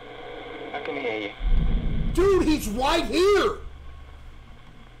 I can hear you. Dude, he's right here!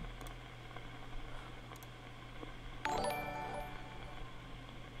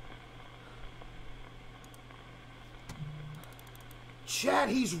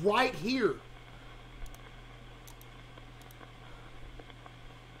 he's right here.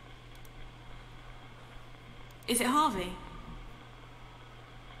 Is it Harvey?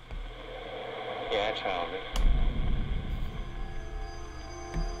 Yeah, it's Harvey.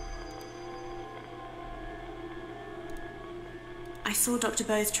 I saw Dr.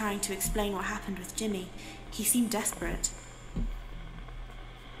 Bose trying to explain what happened with Jimmy. He seemed desperate.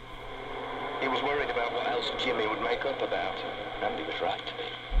 He was worried about what else Jimmy would make up about, and he was right to be.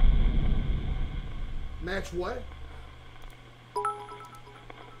 Match what?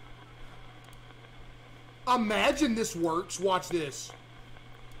 Imagine this works. Watch this.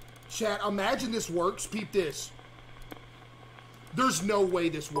 Chat, imagine this works. Peep this. There's no way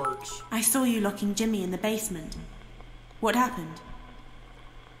this works. I saw you locking Jimmy in the basement. What happened?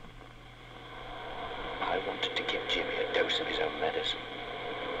 I wanted to give Jimmy a dose of his own medicine.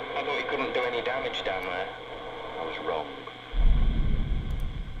 I thought he couldn't do any damage down there. I was wrong.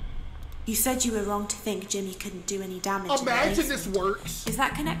 You said you were wrong to think Jimmy couldn't do any damage. Imagine this works. Is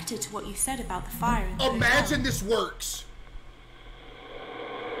that connected to what you said about the fire in the Imagine hotel? this works.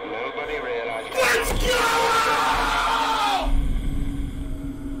 Nobody realized. Let's go!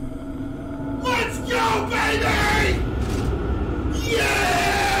 Let's go, baby!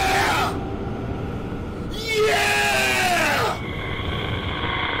 Yeah! Yeah!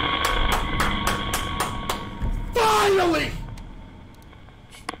 Finally!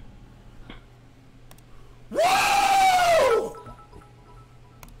 Woo!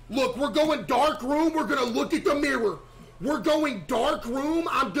 Look, we're going dark room. We're gonna look at the mirror. We're going dark room.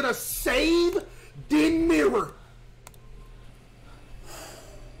 I'm gonna save the mirror.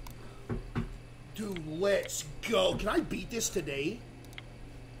 Dude, let's go. Can I beat this today?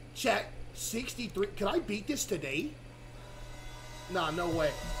 Chat, 63. Can I beat this today? Nah, no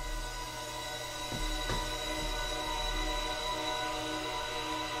way.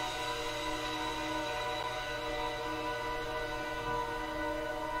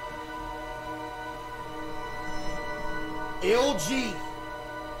 LG.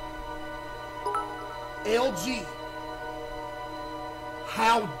 LG.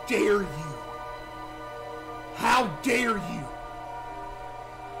 How dare you? How dare you?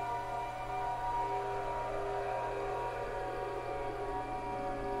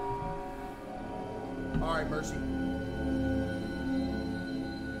 All right, Mercy.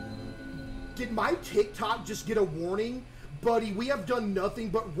 Did my TikTok just get a warning? Buddy, we have done nothing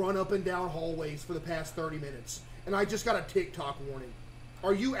but run up and down hallways for the past 30 minutes. And I just got a TikTok warning.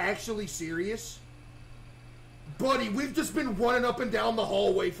 Are you actually serious? Buddy, we've just been running up and down the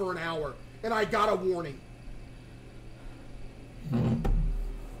hallway for an hour. And I got a warning.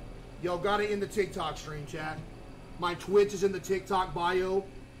 Yo, gotta end the TikTok stream, chat. My Twitch is in the TikTok bio.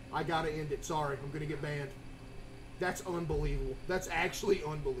 I gotta end it. Sorry, I'm gonna get banned. That's unbelievable. That's actually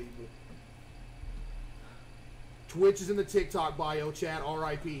unbelievable. Twitch is in the TikTok bio, chat.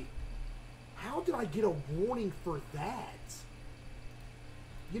 RIP. How did I get a warning for that?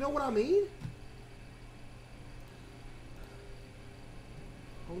 You know what I mean?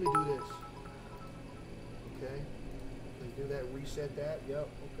 Let me do this. Okay. Can you do that? Reset that? Yep.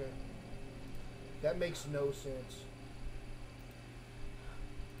 Okay. That makes no sense.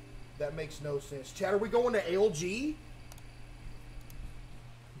 That makes no sense. Chat, are we going to LG?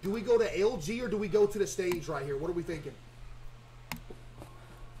 Do we go to LG or do we go to the stage right here? What are we thinking?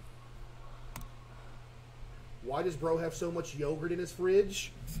 Why does bro have so much yogurt in his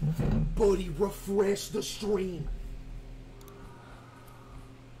fridge? Buddy, refresh the stream.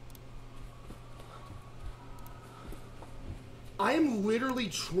 I am literally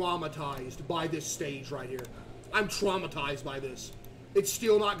traumatized by this stage right here. I'm traumatized by this. It's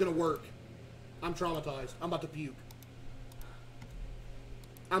still not gonna work. I'm traumatized. I'm about to puke.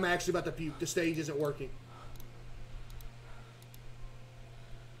 I'm actually about to puke. The stage isn't working.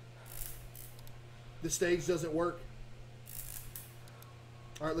 The stage doesn't work.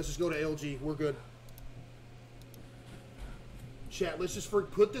 Alright, let's just go to LG. We're good. Chat, let's just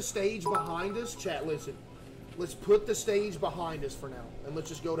put the stage behind us. Chat, listen. Let's put the stage behind us for now. And let's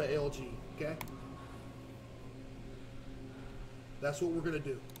just go to LG, okay? That's what we're going to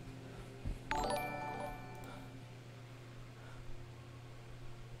do.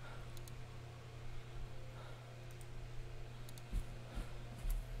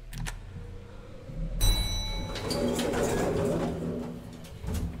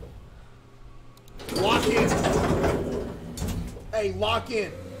 Lock in. Hey, lock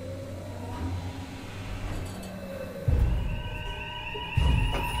in.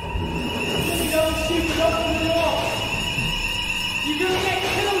 You don't stupid, open the door! You're gonna get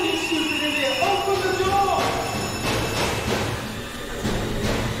killed, you stupid idiot! Open the door!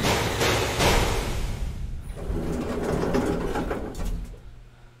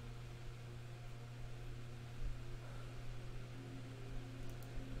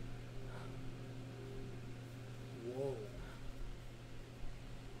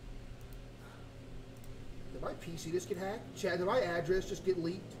 PC just get hacked? Chat, did my address just get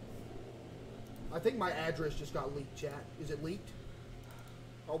leaked? I think my address just got leaked, chat. Is it leaked?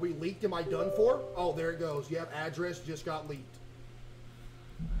 Are we leaked? Am I done for? Oh, there it goes. Yep, address just got leaked.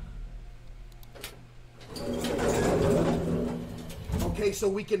 Okay, so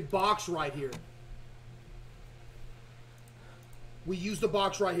we can box right here. We use the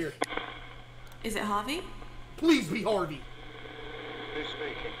box right here. Is it Harvey? Please be Harvey. Who's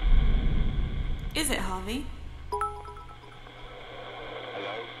speaking? Is it Harvey? Hello?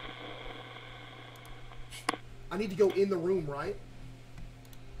 I need to go in the room, right?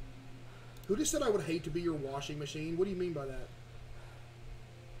 Who just said I would hate to be your washing machine? What do you mean by that?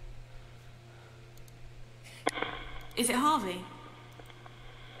 Is it Harvey?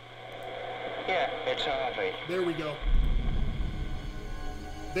 Yeah, it's Harvey. There we go.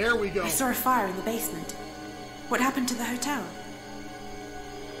 There we go. I saw a fire in the basement. What happened to the hotel?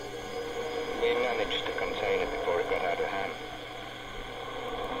 We managed to contain it before it got out of hand.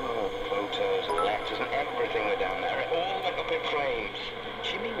 Oh, photos and letters and everything were down there. It all went up in flames.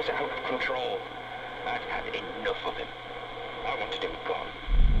 Jimmy was out of control. I'd had enough of him. I wanted him gone.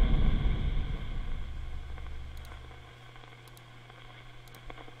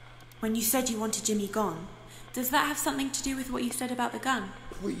 When you said you wanted Jimmy gone, does that have something to do with what you said about the gun?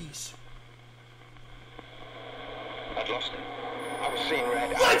 Please. I'd lost him. I was seeing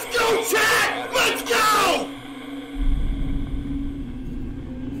red. Let's go, Chad! Let's go!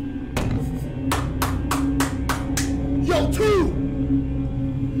 Yo,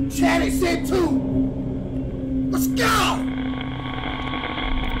 2! Chad, it said 2! Let's go!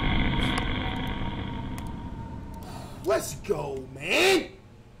 Let's go, man!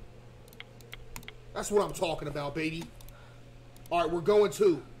 That's what I'm talking about, baby. Alright, we're going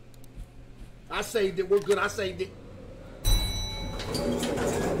 2. I saved it. We're good. I saved it.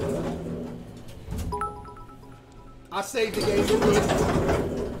 I saved the game. We're good.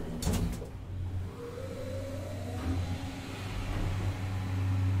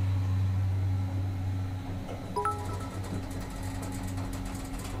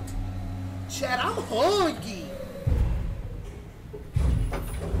 Chad, I'm hungry.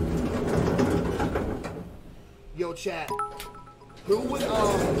 Yo, chat. Who would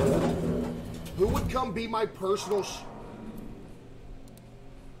come be my personal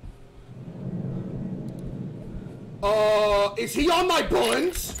is he on my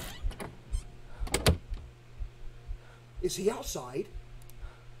buns? Is he outside?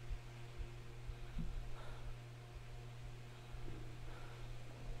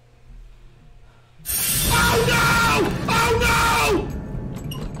 Oh no! Oh no!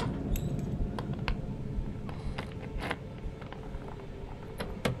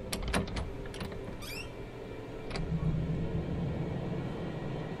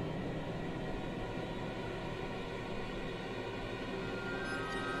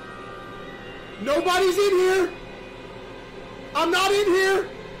 Nobody's in here. I'm not in here.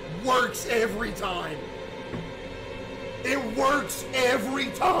 Works every time. It works every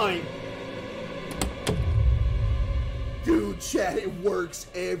time. Dude, chat, it works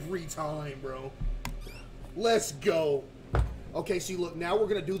every time, bro. Let's go. Okay, see, look, now we're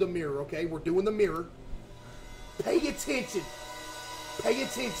going to do the mirror, okay? We're doing the mirror. Pay attention. Pay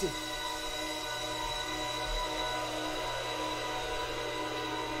attention.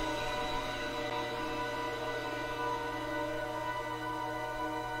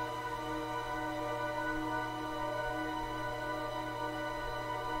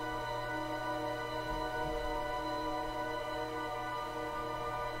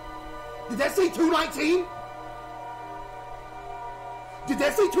 Did that say 219? Did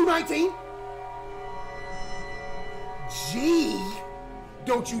that say 219? Gee,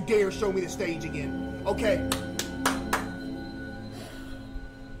 don't you dare show me the stage again. Okay.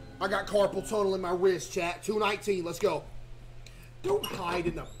 I got carpal tunnel in my wrist, chat. 219, let's go. Don't hide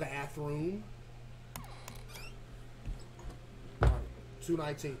in the bathroom. All right,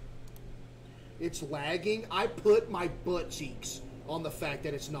 219. It's lagging. I put my butt cheeks on the fact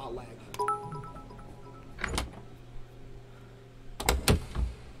that it's not lagging.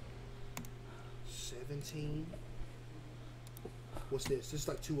 What's this? This is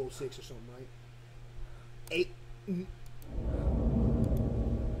like 206 or something, right? 8.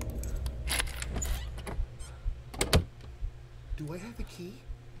 Do I have a key?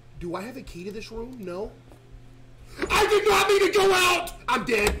 Do I have a key to this room? No. I did not mean to go out! I'm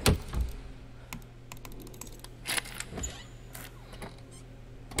dead.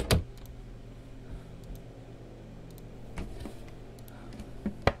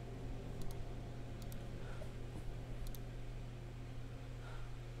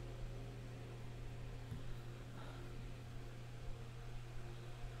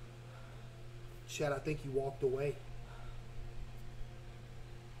 Chad, I think you walked away.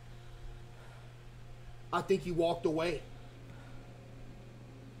 I think you walked away.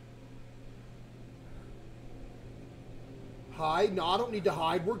 Hide? No, I don't need to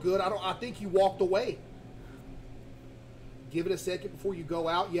hide. We're good. I think you walked away. Give it a second before you go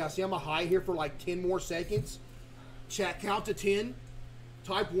out. Yeah, see, I'm going to hide here for like 10 more seconds. Chat, count to 10.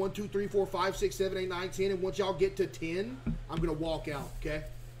 Type 1, 2, 3, 4, 5, 6, 7, 8, 9, 10. And once y'all get to 10, I'm going to walk out, okay?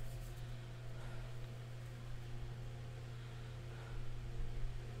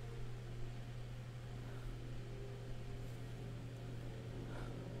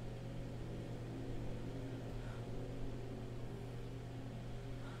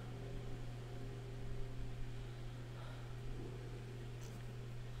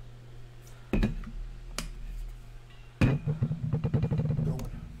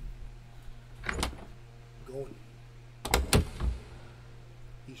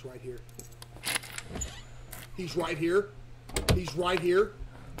 He's right here. He's right here. He's right here.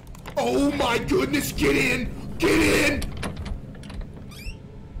 Oh my goodness, get in! Get in!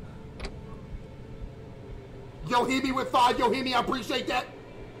 Yo, hit me with 5. Yo, hit me. I appreciate that.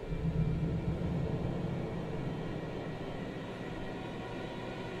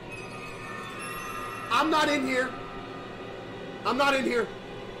 I'm not in here. I'm not in here.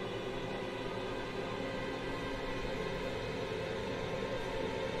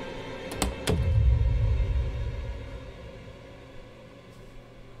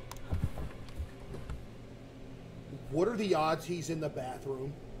 What are the odds he's in the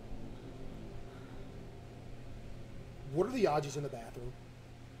bathroom? What are the odds he's in the bathroom?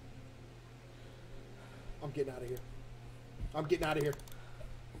 I'm getting out of here. I'm getting out of here.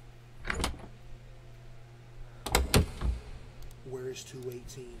 Where is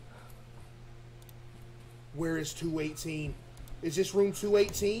 218? Where is 218? Is this room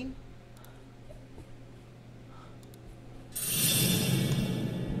 218?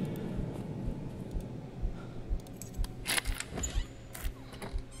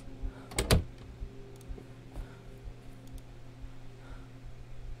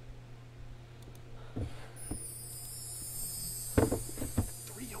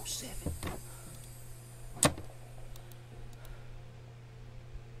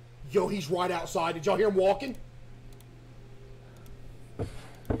 Yo, he's right outside. Did y'all hear him walking?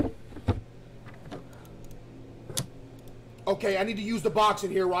 Okay, I need to use the box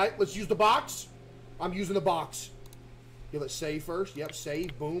in here, right? Let's use the box. I'm using the box. Yeah, let's save first. Yep,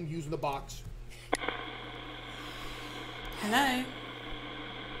 save. Boom. Using the box. Hello?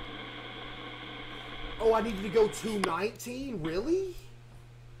 Oh, I needed to go 219? Really?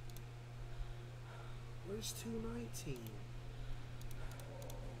 Where's 219?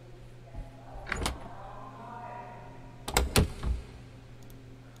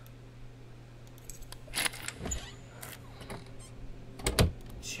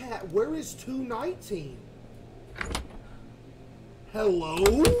 Chat, where is 219?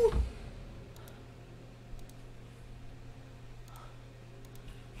 Hello?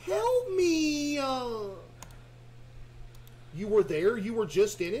 Help me! You were there? You were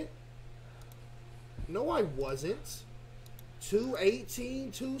just in it? No, I wasn't.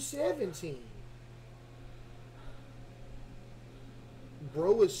 218, 217.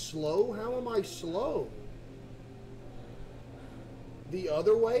 Bro is slow? How am I slow? The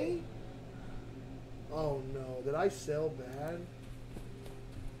other way? Oh no, did I sell bad?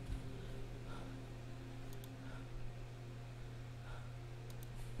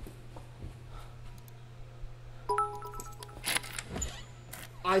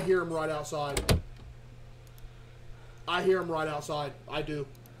 I hear him right outside. I hear him right outside. I do.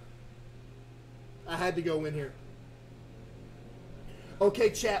 I had to go in here.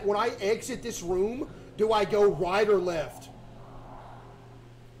 Okay, chat, when I exit this room, do I go right or left?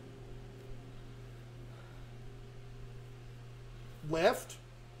 Left?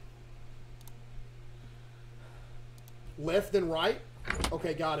 Left then right?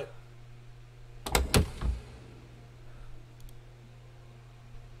 Okay, got it.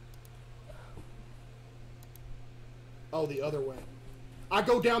 Oh, the other way. I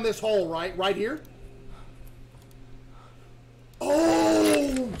go down this hole, right? Right here?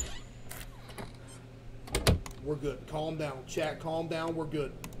 Oh! We're good. Calm down. Chat, calm down. We're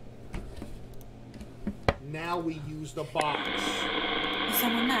good. Now we use the box. Is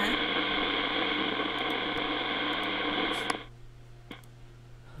someone there?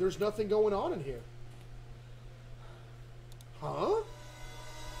 There's nothing going on in here. Huh?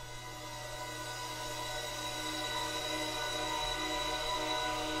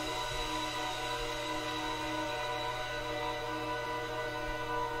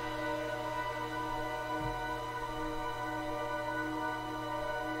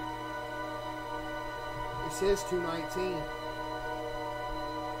 says 219.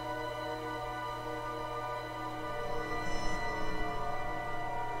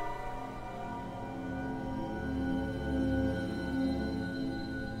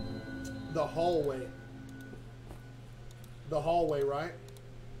 The hallway. The hallway, right?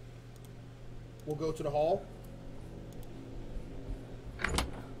 We'll go to the hall.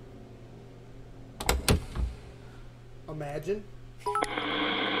 Imagine.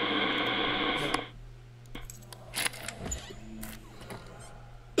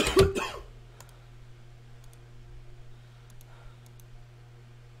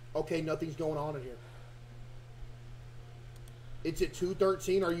 Okay, nothing's going on in here. It's at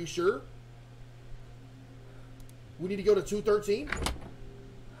 213, are you sure? We need to go to 213?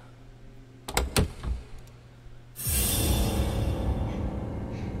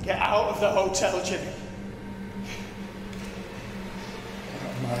 Get out of the hotel, Jimmy. Get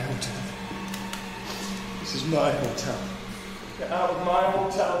out of my hotel. This is my hotel. Get out of my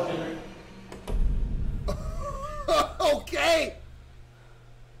hotel, Jimmy. Okay!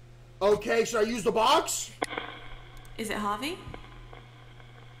 Okay, should I use the box? Is it Harvey?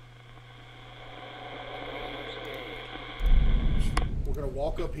 We're gonna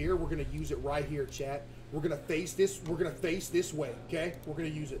walk up here. We're gonna use it right here, chat. We're gonna face this. We're gonna face this way, okay? We're gonna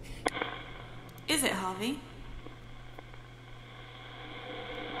use it. Is it Harvey?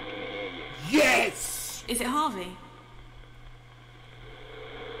 Yes! Is it Harvey?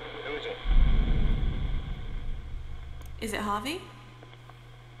 Who is it? Is it Harvey?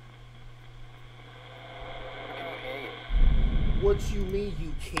 I can't hear you. What you mean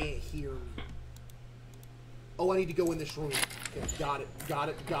you can't hear me? Oh, I need to go in this room. Okay, got it, got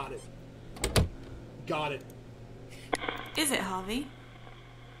it, got it. Got it. Is it Harvey?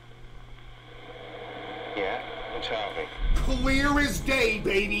 Yeah, it's Harvey. Clear as day,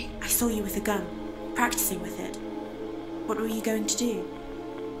 baby! I saw you with a gun, practicing with it. What were you going to do?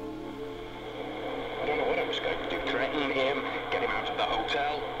 I don't know what I was going to do. Threaten him, get him out of the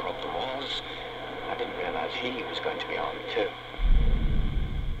hotel. Problem was, I didn't realize he was going to be armed too.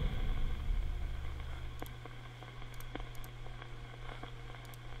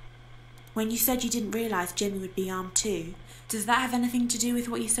 When you said you didn't realise Jimmy would be armed too, does that have anything to do with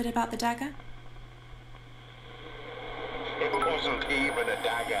what you said about the dagger? It wasn't even a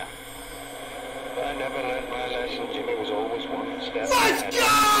dagger. But I never learned my lesson. Jimmy was always one step Let's ahead.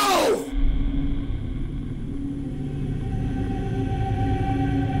 go!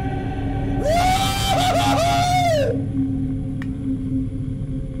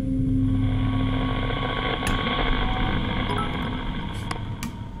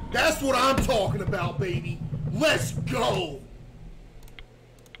 That's what I'm talking about, baby. Let's go.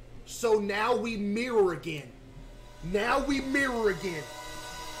 So now we mirror again. Now we mirror again.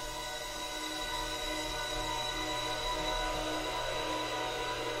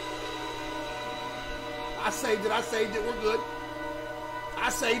 I saved it. I saved it. We're good. I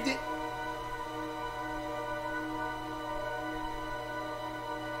saved it.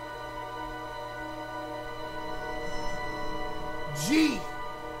 G.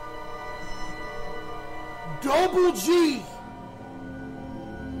 Double G.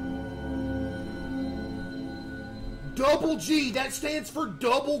 Double G. That stands for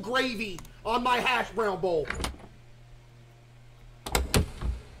double gravy on my hash brown bowl.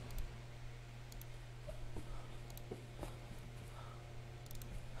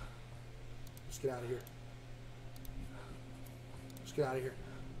 Let's get out of here. Let's get out of here.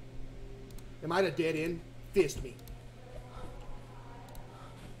 Am I at a dead end? Fist me.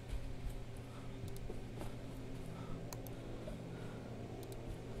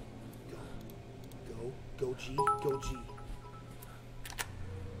 Go G, go G.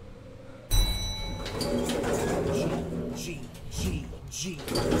 G, G, G, G.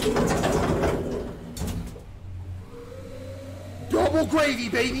 Double gravy,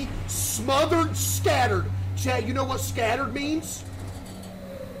 baby. Smothered, scattered. Chad, you know what scattered means?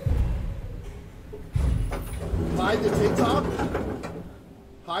 Hide the TikTok.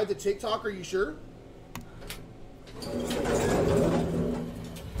 Hide the TikTok, are you sure?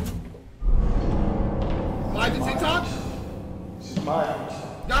 Hide the TikTok? This is my house.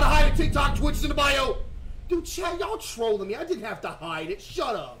 Gotta hide a TikTok, Twitch is in the bio. Dude, Chad, y'all trolling me. I didn't have to hide it.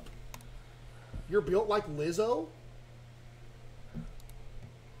 Shut up. You're built like Lizzo?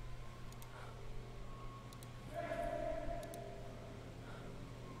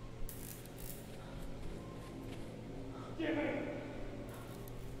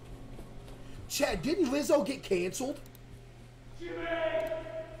 Chad, didn't Lizzo get canceled? Jimmy!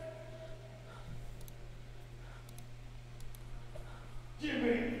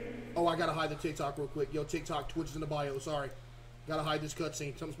 Jimmy! Oh, I gotta hide the TikTok real quick. Yo, TikTok, Twitch is in the bio. Sorry. Gotta hide this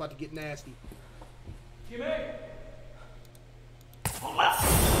cutscene. Something's about to get nasty. Jimmy!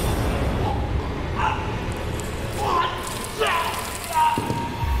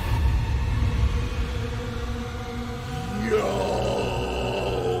 Yo!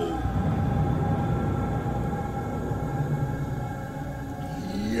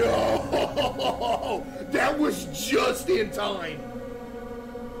 That was just in time.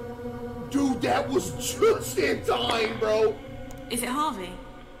 Dude, that was just in time, bro. Is it Harvey?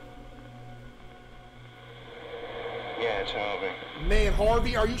 Yeah, it's Harvey. Man,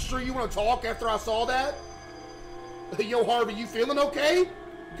 Harvey, are you sure you want to talk after I saw that? Yo, Harvey, you feeling okay?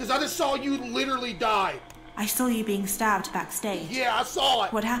 Because I just saw you literally die. I saw you being stabbed backstage. Yeah, I saw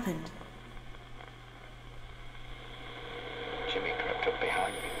it. What happened? Jimmy crept up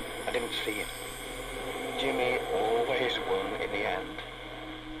behind me. I didn't see it. Jimmy always won in the end.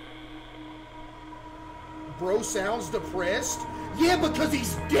 Bro sounds depressed. Yeah, because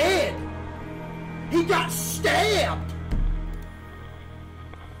he's dead. He got stabbed.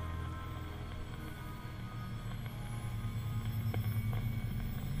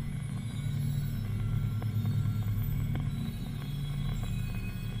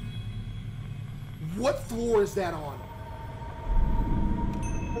 What floor is that on?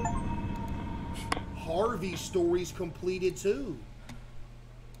 Harvey's story's completed too.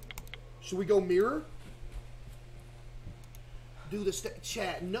 Should we go mirror? Do the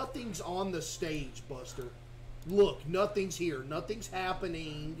chat. Nothing's on the stage, Buster. Look, nothing's here. Nothing's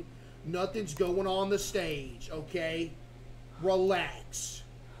happening. Nothing's going on the stage, okay? Relax.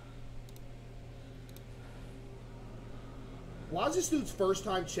 Why is this dude's first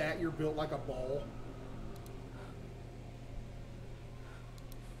time chat? You're built like a ball.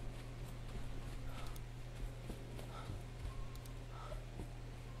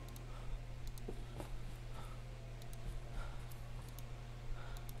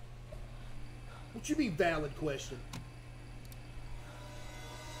 What you mean valid question?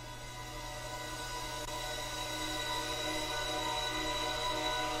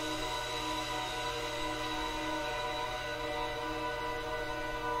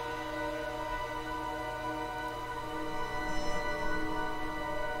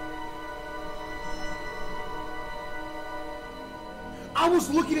 I was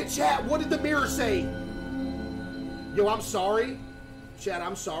looking at chat. What did the mirror say? Yo, I'm sorry. Chat,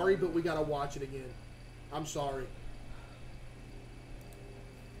 I'm sorry, but we gotta watch it again. I'm sorry.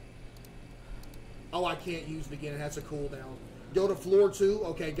 Oh, I can't use it again. It has a cooldown. Go to floor 2.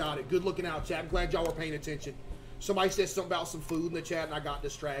 Okay, got it. Good looking out, chat. I'm glad y'all were paying attention. Somebody said something about some food in the chat, and I got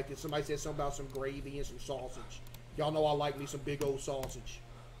distracted. Somebody said something about some gravy and some sausage. Y'all know I like me some big old sausage.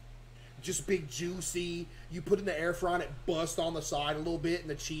 Just big, juicy. You put it in the air fryer and it busts on the side a little bit, and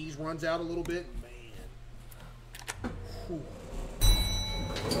the cheese runs out a little bit. Man. Whew.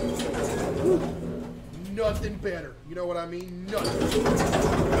 Nothing better. You know what I mean?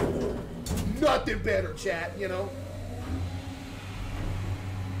 Nothing. Nothing better, chat, you know?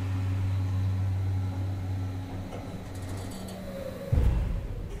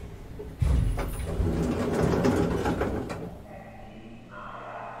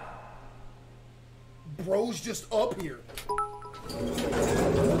 Bro's just up here.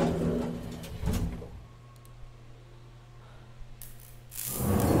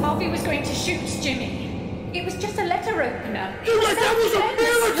 Harvey was going to shoot Jimmy. It was just a letter opener. You're like, that was a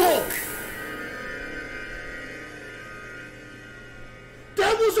miracle!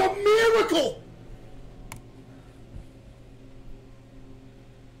 That was a miracle!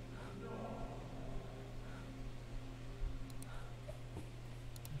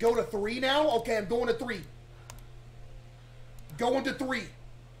 Go to 3 now? Okay, I'm going to 3. Going to 3.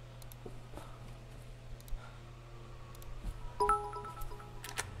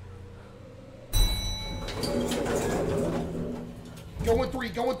 Going 3,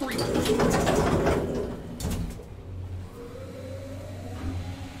 going 3.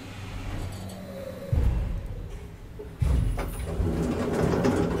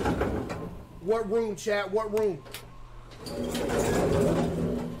 What room, chat? What room?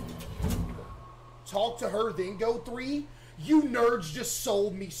 Talk to her, then go 3? You nerds just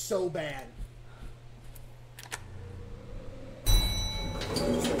sold me so bad.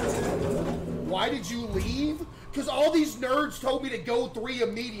 Why did you leave? Because all these nerds told me to go 3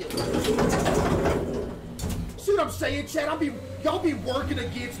 immediately. See what I'm saying, chat? Y'all be working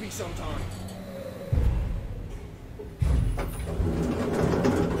against me sometimes.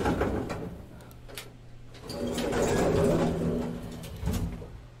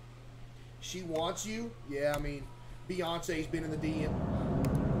 She wants you? Yeah, I mean, Beyonce's been in the DM.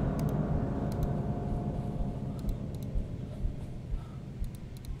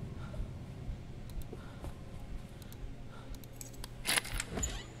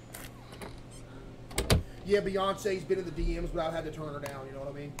 Yeah, Beyonce's been in the DMs, but I've had to turn her down, you know what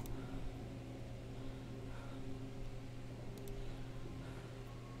I mean?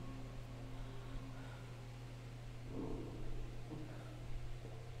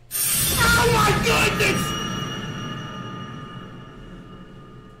 Oh my goodness!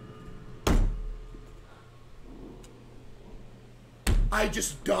 I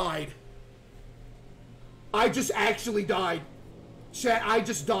just died. I just actually died. Chat, I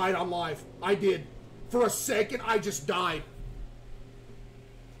just died on live. I did. For a second, I just died.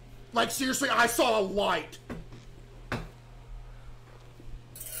 Like, seriously, I saw a light.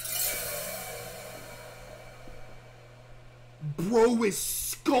 Bro is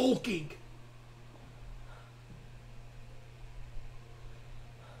skulking.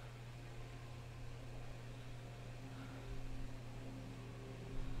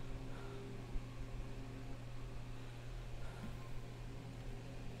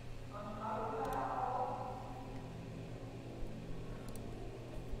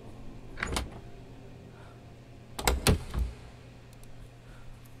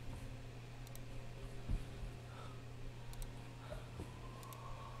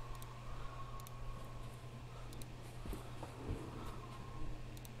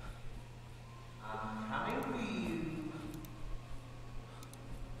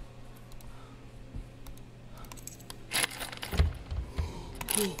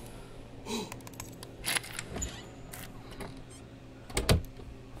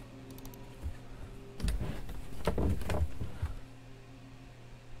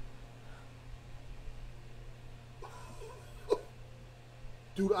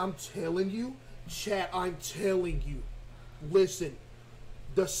 Dude, I'm telling you, chat, I'm telling you. Listen,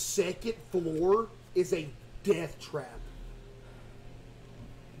 the second floor is a death trap.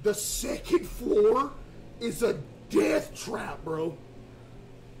 The second floor is a death trap, bro.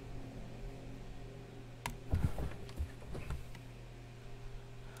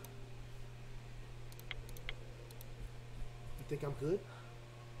 You think I'm good?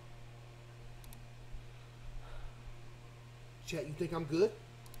 Chat, you think I'm good?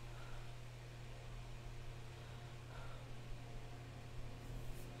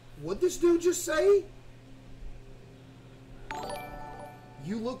 What'd this dude just say?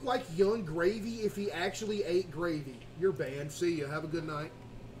 You look like Young Gravy if he actually ate gravy. You're banned. See ya. Have a good night.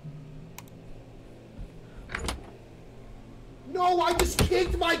 No, I just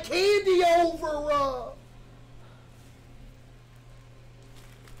kicked my candy over!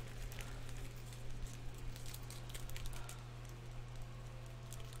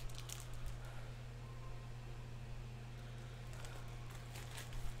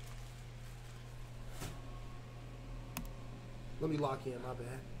 Let me lock in, my bad.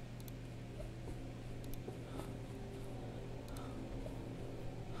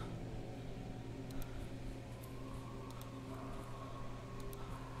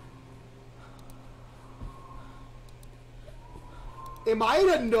 Am I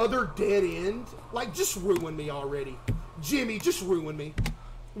at another dead end? Like, just ruin me already. Jimmy, just ruin me.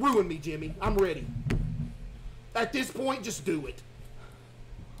 Ruin me, Jimmy. I'm ready. At this point, just do it.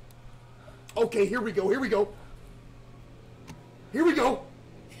 Okay, here we go, here we go. Here we go.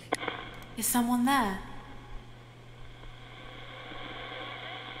 Is someone there?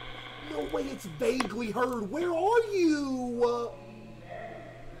 No way, it's vaguely heard. Where are you?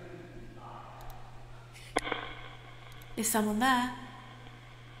 Is someone there?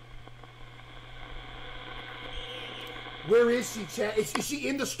 Where is she, chat? Is she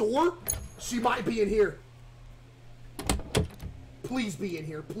in the store? She might be in here. Please be in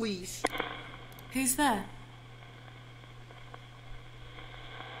here, please. Who's there?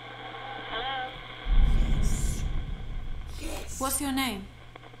 What's your name?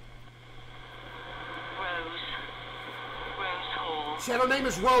 Rose. Rose Hall. Chat, her name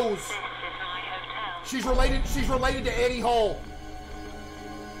is Rose. This is my hotel. She's related to Eddie Hall.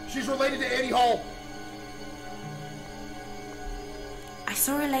 She's related to Eddie Hall. I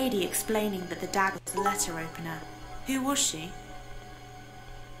saw a lady explaining that the dagger was a letter opener. Who was she?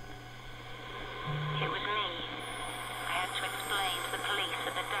 It was me. I had to explain to the police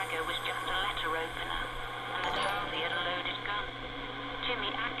that the dagger was just a letter opener, and that Harvey had a loaded gun.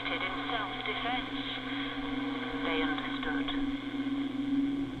 Jimmy acted in self-defense. They understood.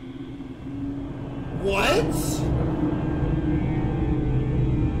 What?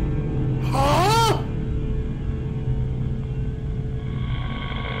 Huh?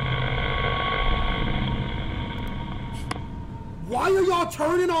 Why are y'all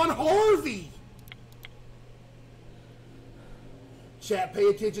turning on Harvey? Chat, pay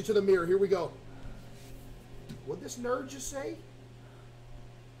attention to the mirror. Here we go. What'd this nerd just say?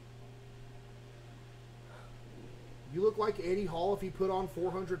 You look like Eddie Hall if he put on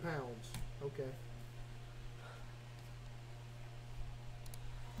 400 pounds. Okay.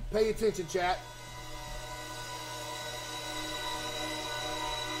 Pay attention, chat.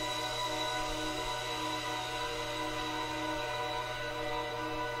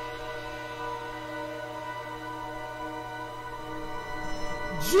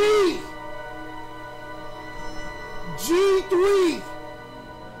 G! G3!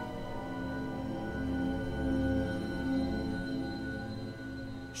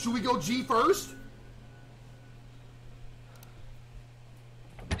 Should we go G first?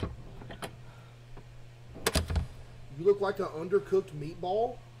 You look like an undercooked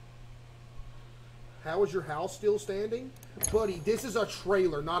meatball. How is your house still standing? Buddy, this is a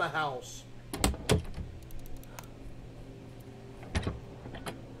trailer, not a house.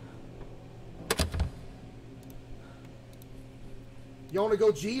 You want to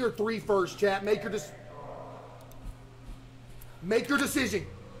go G or 3 first, chat? Make your decision.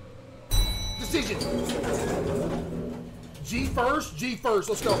 Decision. G first, G first.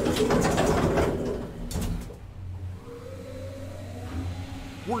 Let's go.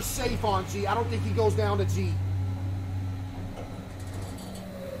 We're safe on G. I don't think he goes down to G.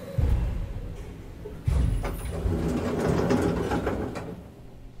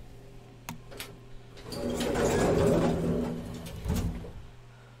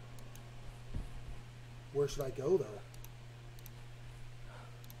 Where should I go, though?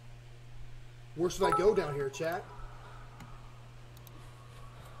 Where should I go down here, chat?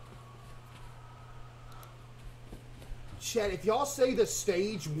 Chat, if y'all say the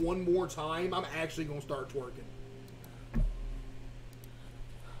stage one more time, I'm actually going to start twerking.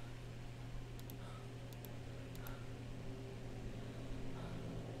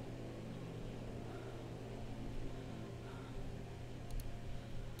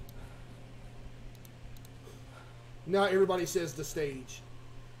 Now everybody says the stage.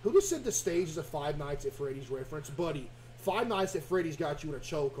 Who just said the stage is a Five Nights at Freddy's reference? Buddy, Five Nights at Freddy's got you in a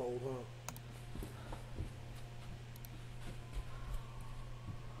chokehold, huh?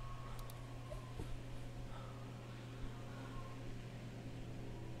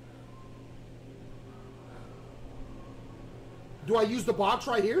 Do I use the box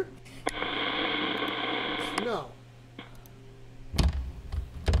right here? No.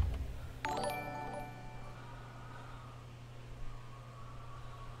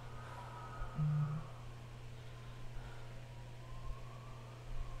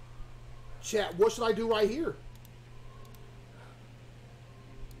 Chat, what should I do right here?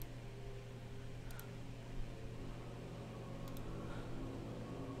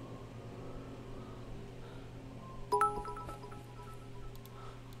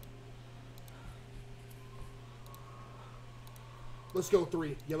 Let's go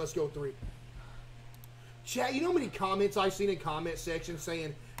 3. Yeah, let's go 3. Chat, you know how many comments I've seen in comment section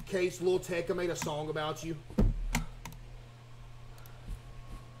saying, Case, Lil Tecca made a song about you?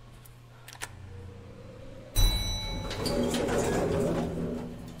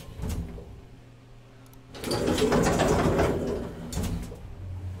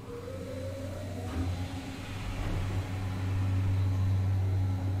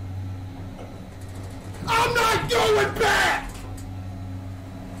 I'm not going back!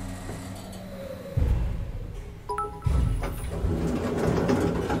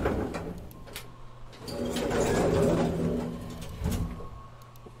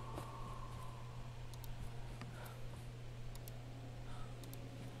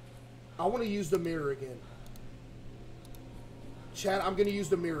 I want to use the mirror again. Chat, I'm going to use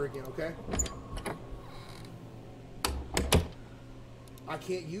the mirror again, okay? I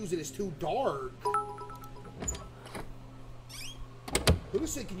can't use it. It's too dark. Who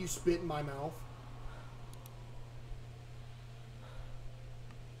said, can you spit in my mouth?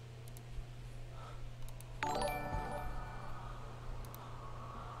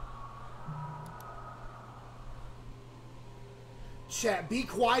 Chat, be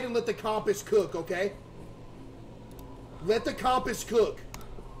quiet and let the compass cook, okay? Let the compass cook.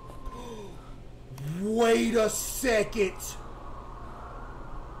 Wait a second.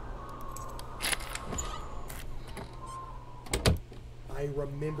 I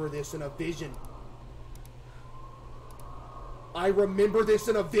remember this in a vision. I remember this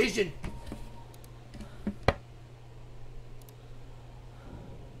in a vision.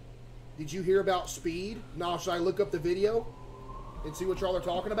 Did you hear about speed? Now, should I look up the video and see what y'all are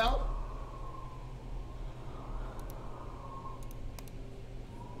talking about?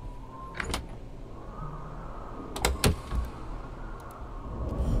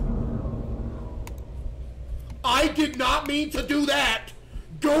 I did not mean to do that.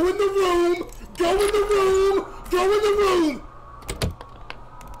 Go in the room. Go in the room. Go in the room!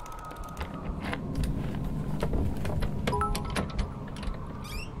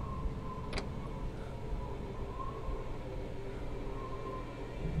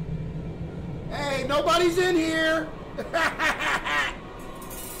 Hey, nobody's in here!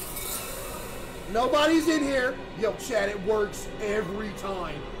 Nobody's in here. Yo, Chad, it works every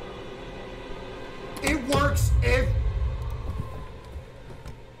time. It works every...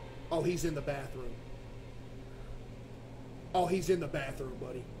 Oh, he's in the bathroom. Oh, he's in the bathroom,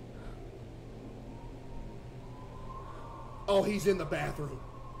 buddy. Oh, he's in the bathroom.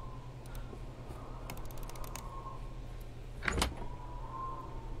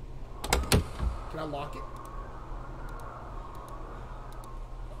 Can I lock it?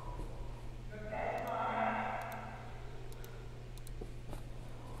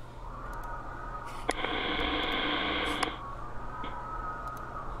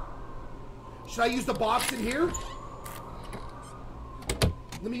 Should I use the box in here?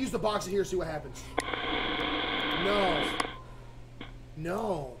 Let me use the box in here, see what happens. No.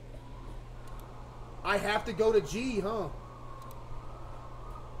 No. I have to go to G, huh?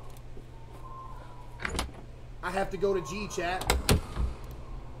 I have to go to G, chat.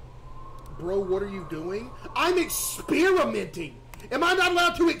 Bro, what are you doing? I'm experimenting. Am I not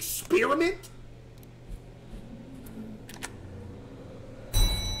allowed to experiment?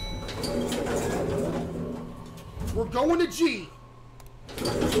 We're going to G.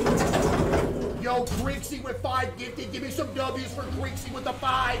 Yo, Crixie with 5 gifted. Give me some W's for Crixie with the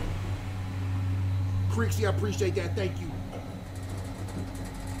 5. Crixie, I appreciate that. Thank you.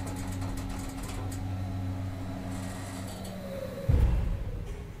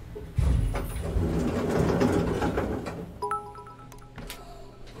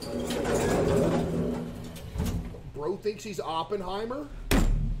 Bro thinks he's Oppenheimer?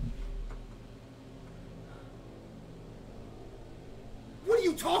 What are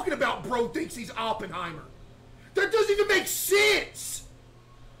you talking about, bro thinks he's Oppenheimer? That doesn't even make sense!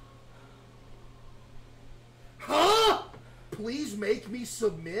 Huh? Please make me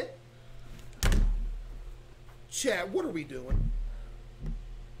submit? Chat, what are we doing?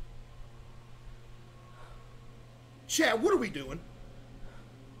 Chat, what are we doing?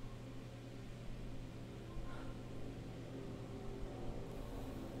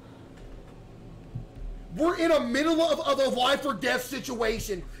 We're in a middle of a life or death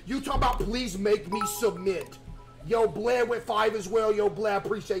situation. You talk about please make me submit. Yo, Blair with 5 as well. Yo, Blair,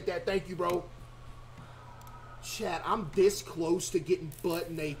 appreciate that. Thank you, bro. Chat, I'm this close to getting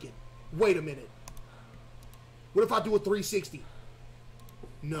butt naked. Wait a minute. What if I do a 360?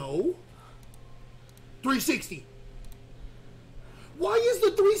 No. 360. Why is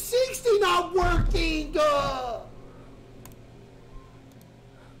the 360 not working? Hello?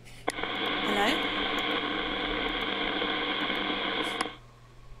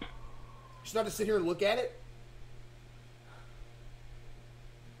 Should I just sit here and look at it?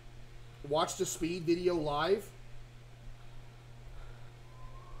 Watch the speed video live?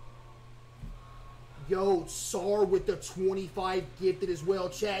 Yo, SAR with the 25 gifted as well.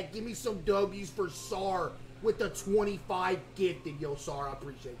 Chat, give me some W's for SAR with the 25 gifted. Yo, SAR, I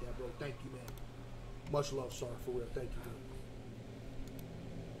appreciate that, bro. Thank you, man. Much love, SAR, for real. Thank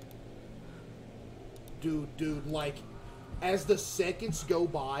you, dude, like, as the seconds go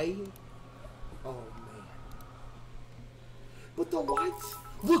by... Oh, man. But the lights...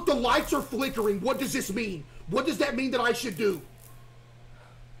 Look, the lights are flickering. What does this mean? What does that mean that I should do?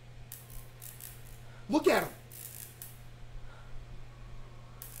 Look at them.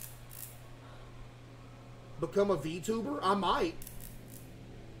 Become a VTuber? I might.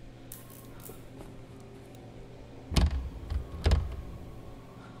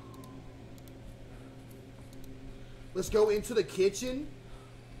 Let's go into the kitchen.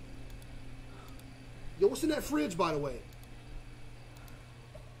 Yo, what's in that fridge, by the way?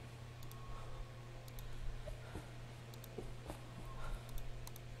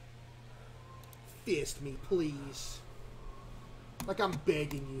 Fist me, please. Like I'm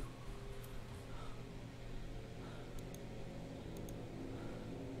begging you.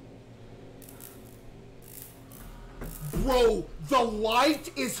 Bro, the light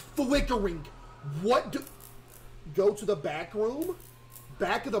is flickering. What do... Go to the back room?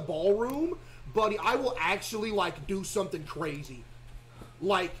 Back of the ballroom? Buddy, I will actually, like, do something crazy.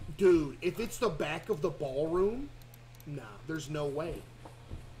 Like, dude, if it's the back of the ballroom, nah, there's no way.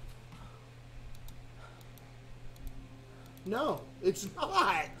 No, it's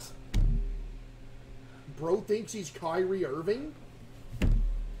not. Bro thinks he's Kyrie Irving?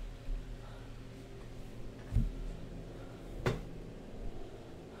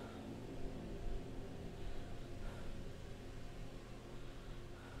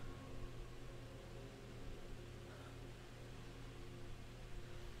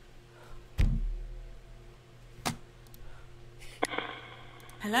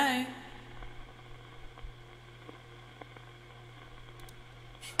 Hello?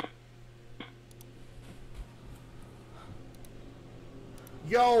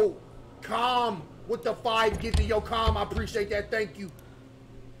 Yo, calm. With the 5, get to yo, calm. I appreciate that. Thank you.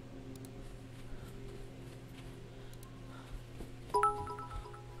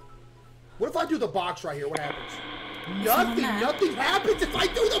 What if I do the box right here? What happens? Nothing happens if I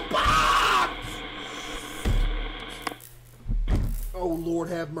do the box! Oh, Lord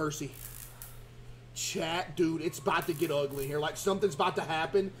have mercy. Chat, dude, it's about to get ugly here. Like, something's about to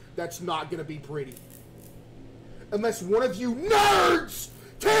happen that's not gonna be pretty. Unless one of you nerds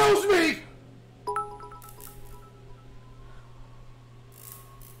tells me!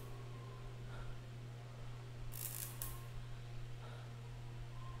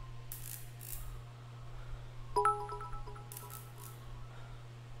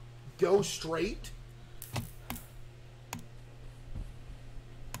 Go straight.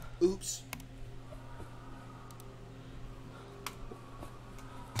 Oops.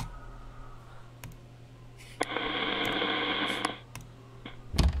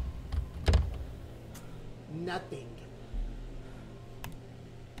 Nothing.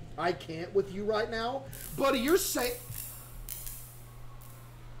 I can't with you right now. Buddy, you're saying...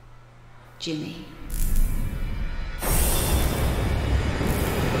 Jimmy.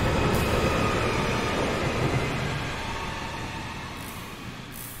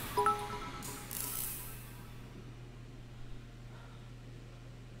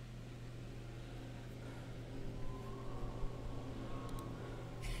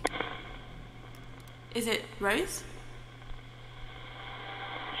 Is it Rose?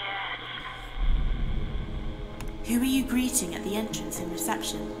 Who were you greeting at the entrance in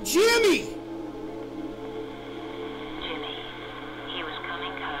reception? Jimmy! Jimmy. He was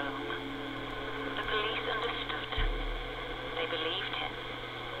coming home. The police understood. They believed him.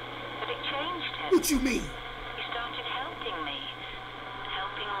 But it changed him. What you mean? He started helping me.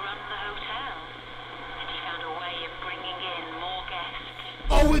 Helping run the hotel. And he found a way of bringing in more guests.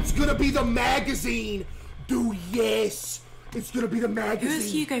 Oh, it's gonna be the magazine! Dude, yes! It's gonna be the magazine! Who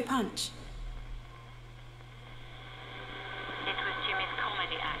is Hugo Punch? It was Jimmy's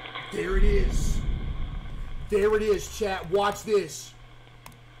comedy act. There it is. There it is, chat. Watch this.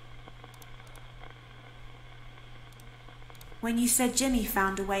 When you said Jimmy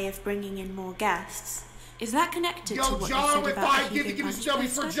found a way of bringing in more guests, is that connected to Yo, what John you said with about 5. the Give Hugo me Punch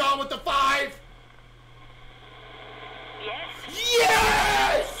dummies for poster? John with the 5. Yes.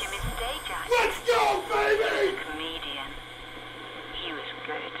 Yes! Jimmy's stage act. Let's go, baby! Comedian. He was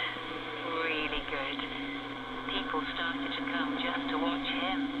good. Really good. People started to come just to watch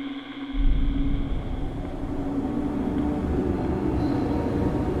him.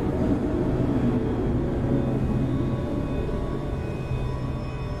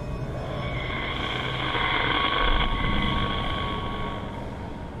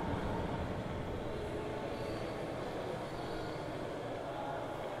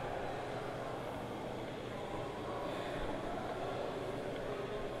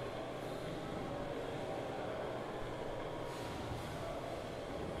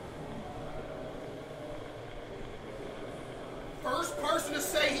 First person to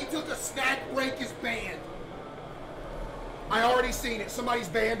say he took a snack break is banned. I already seen it. Somebody's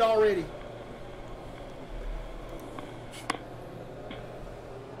banned already.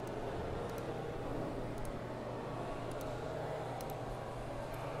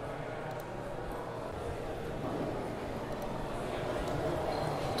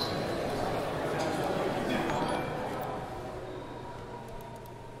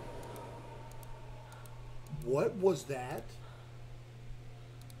 What was that?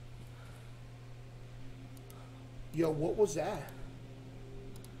 Yo, what was that?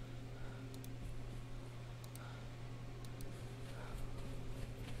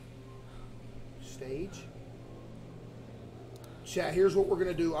 Stage? Chat, here's what we're going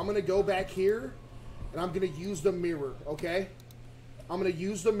to do. I'm going to go back here, and I'm going to use the mirror, okay? I'm going to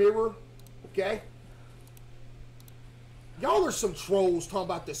use the mirror, okay? Y'all are some trolls talking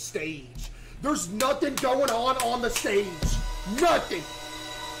about the stage. There's nothing going on the stage. Nothing.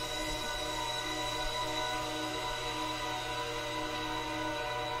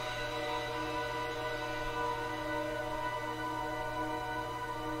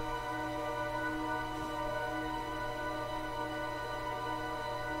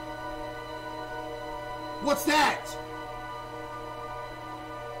 What's that?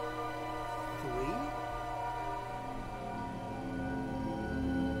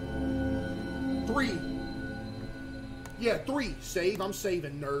 3? 3. Yeah, 3. Save. I'm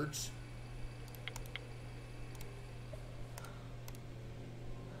saving, nerds.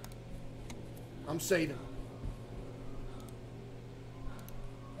 I'm saving.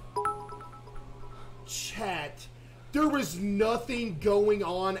 Chat. There was nothing going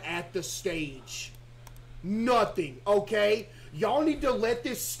on at the stage. Nothing, okay? Y'all need to let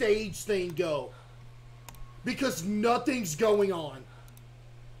this stage thing go. Because nothing's going on.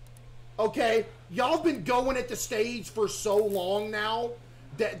 Okay? Y'all been going at the stage for so long now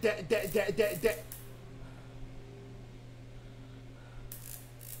that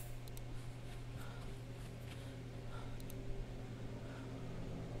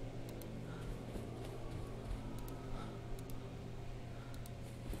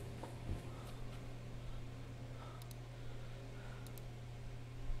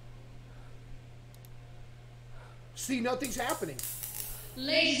see, nothing's happening.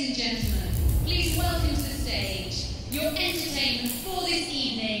 Ladies and gentlemen, please welcome to the stage your entertainment for this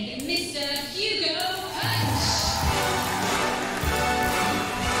evening, Mr. Hugo Punch.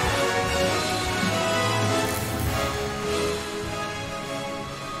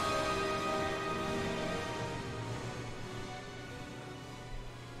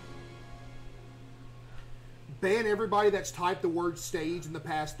 Ban everybody that's typed the word stage in the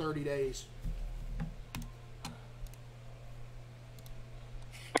past 30 days.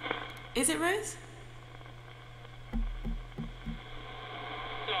 Is it Rose?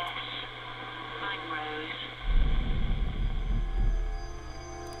 Yes, I'm Rose.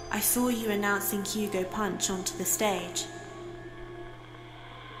 I saw you announcing Hugo Punch onto the stage.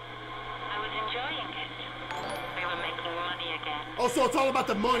 I was enjoying it. We were making money again. Oh, so it's all about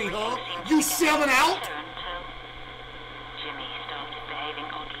the money, huh? You selling out? Until Jimmy started behaving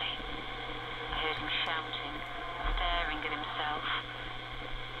oddly. I heard him shouting, staring at himself.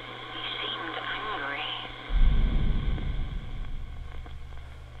 He seemed angry.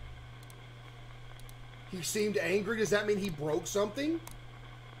 He seemed angry. Does that mean he broke something?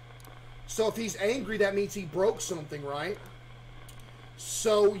 So if he's angry, that means he broke something, right?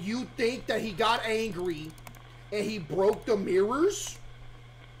 So you think that he got angry and he broke the mirrors?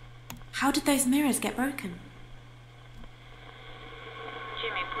 How did those mirrors get broken?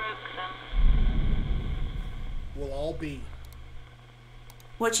 Jimmy broke them. Will all be.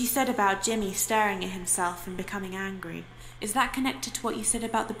 What you said about Jimmy staring at himself and becoming angry, is that connected to what you said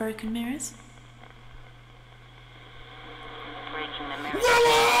about the broken mirrors? Breaking the mirror.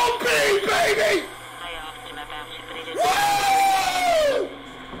 Will all be, baby! I asked him about it, but he didn't. Woo!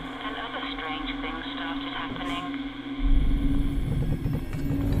 And other strange things started happening.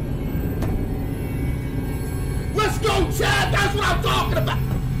 Let's go, Chad! That's what I'm talking about!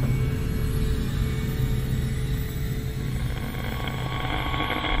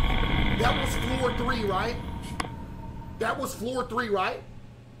 That was floor 3, right? That was floor 3, right?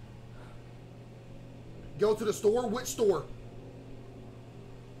 Go to the store? Which store?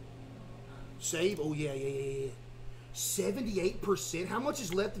 Save? Oh, yeah. 78%? How much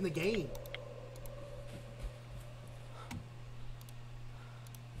is left in the game?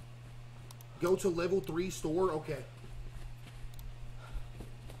 Go to level 3 store? Okay.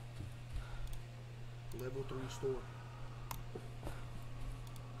 Level 3 store.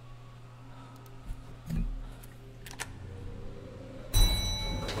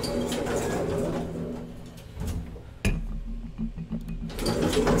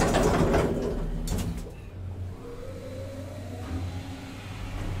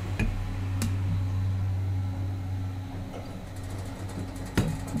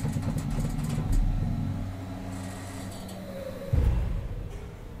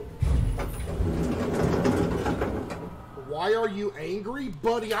 Why are you angry?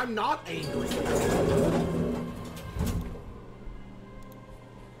 Buddy, I'm not angry.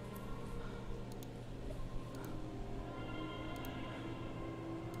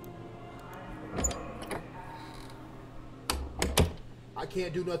 I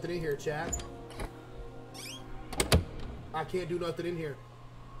can't do nothing in here, chat. I can't do nothing in here.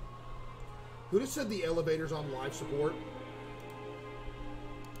 Who just said the elevator's on life support?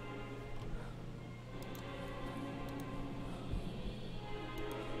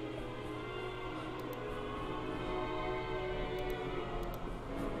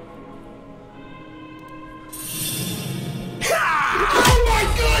 Oh my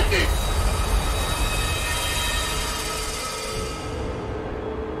goodness!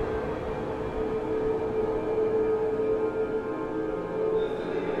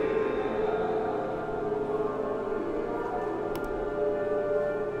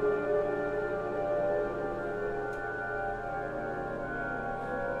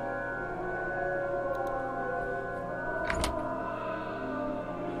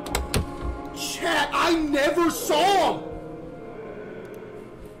 Chat, I never saw him!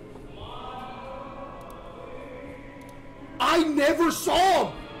 never saw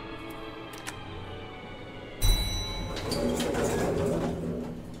him!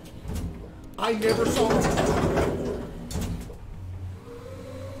 I never saw him.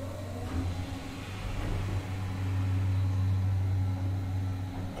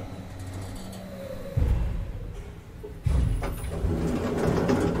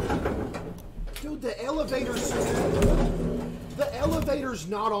 Dude, the elevator's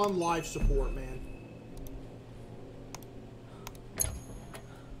not on life support, man.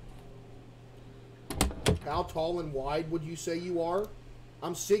 How tall and wide would you say you are?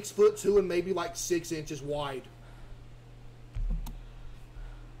 I'm 6'2" and maybe like 6 inches wide.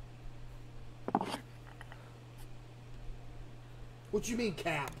 What you mean,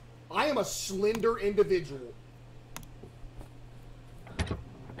 Cap? I am a slender individual.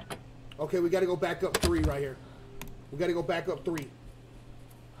 Okay, we gotta go back up 3 right here. We gotta go back up 3.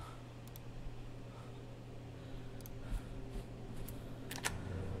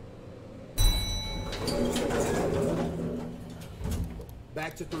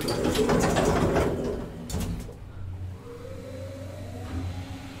 Back to 3.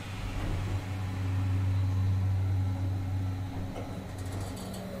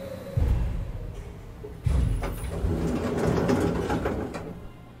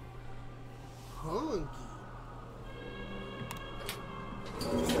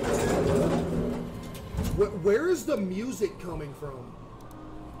 Where is the music coming from?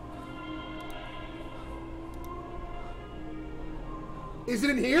 Is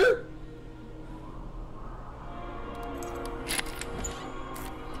it in here?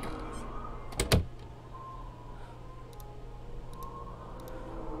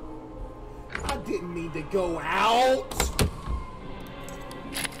 I didn't mean to go out.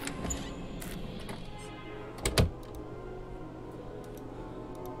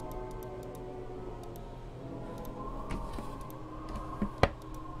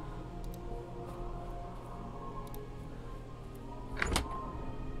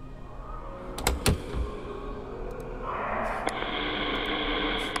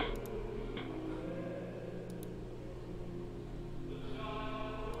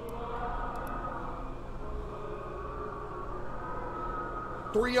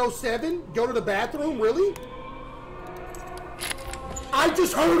 .307? Go to the bathroom? Really? I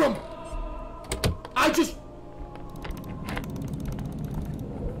just heard him!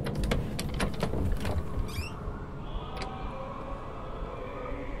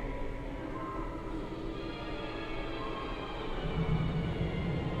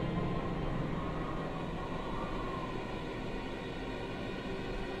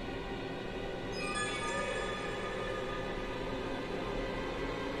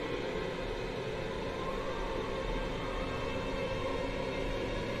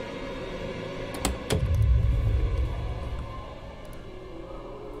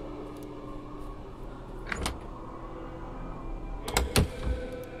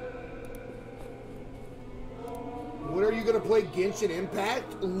 When are you gonna play Genshin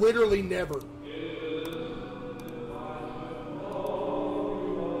Impact? Literally never.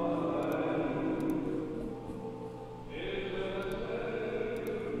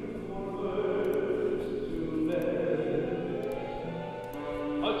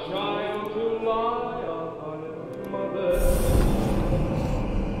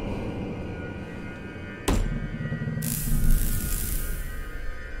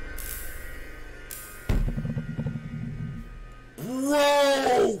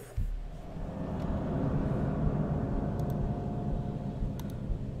 Bro!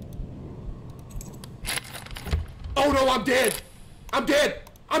 Oh no, I'm dead! I'm dead!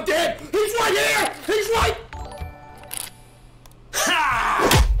 I'm dead! He's right here! He's right!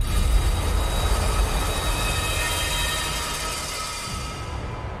 Ha!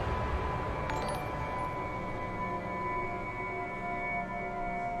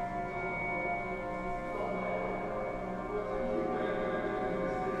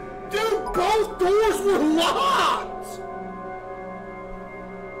 Dude, both doors were locked!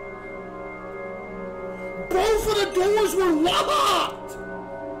 Both of the doors were locked!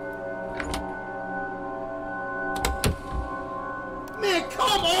 Man,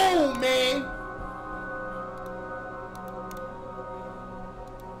 come on, man!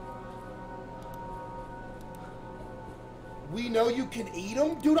 We know you can eat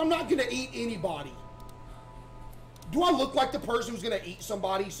them? Dude, I'm not gonna eat anybody. Do I look like the person who's gonna eat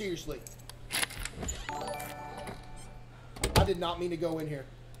somebody? Seriously. I did not mean to go in here.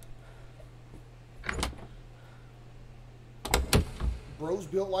 Bro's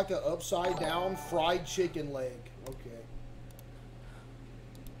built like an upside down fried chicken leg. Okay.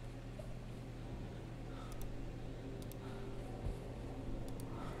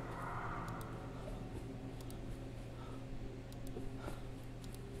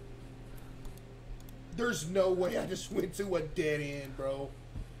 There's no way I just went to a dead end, bro.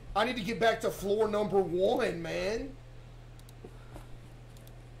 I need to get back to floor number 1, man.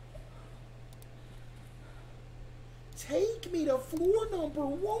 Take me to floor number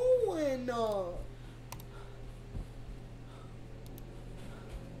 1.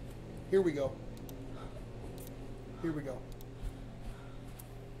 Here we go. Here we go.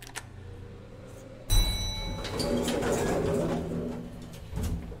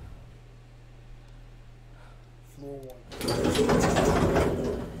 Floor 1.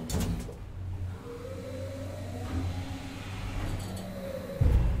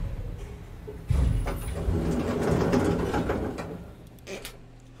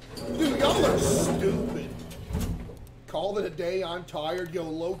 Dude, y'all are stupid. Call it a day, I'm tired. Yo,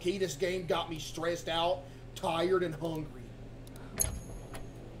 low-key, this game got me stressed out, tired, and hungry.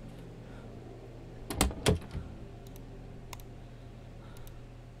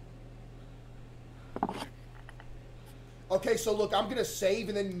 Okay, so look, I'm going to save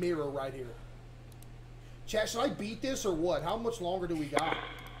and then mirror right here. Chat, should I beat this or what? How much longer do we got?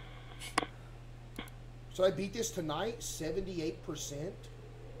 Should I beat this tonight? 78%?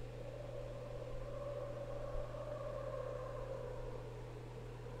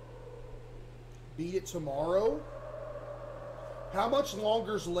 Beat it tomorrow? How much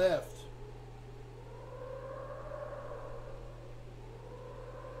longer's left?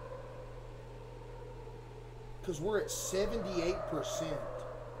 Because we're at 78%.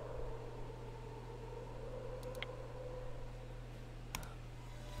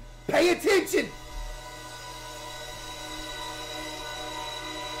 Pay attention!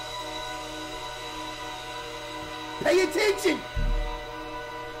 Pay attention!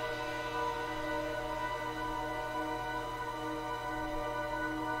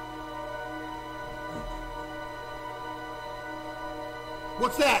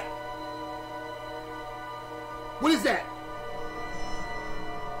 What's that? What is that?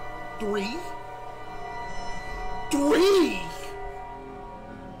 3? 3?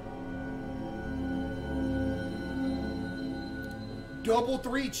 Double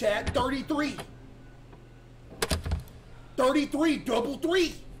 3, chat. 33. 33, double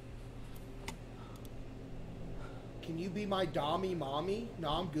 3. Can you be my Dommy mommy? No,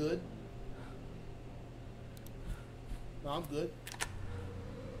 I'm good. No, I'm good.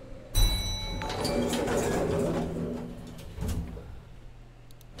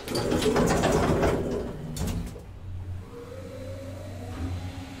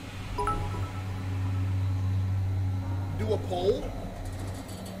 Do a poll.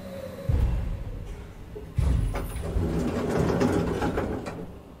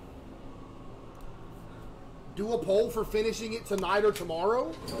 Do a poll for finishing it tonight or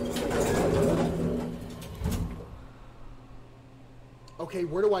tomorrow? Okay,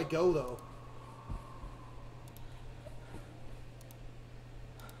 where do I go though?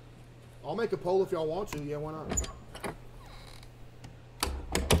 I'll make a poll if y'all want to. Yeah, why not? Yeah,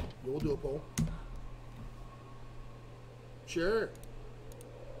 we'll do a poll. Sure.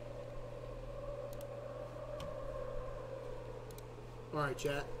 Alright,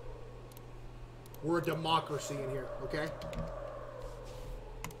 chat. We're a democracy in here, okay?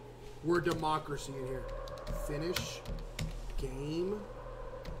 We're a democracy in here. Finish game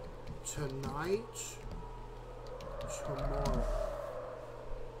tonight, tomorrow.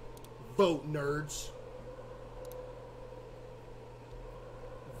 Vote, nerds.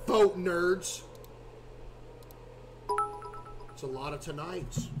 Vote, nerds. It's a lot of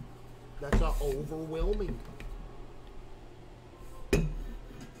tonights. That's overwhelming.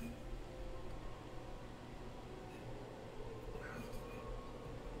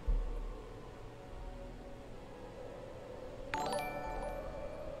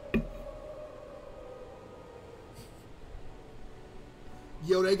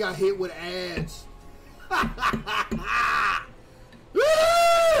 Yo, they got hit with ads.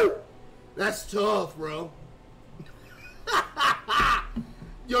 Woo! That's tough, bro.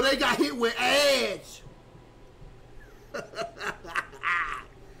 Yo, they got hit with ads.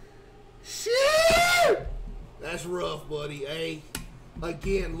 Shit! That's rough, buddy. Hey,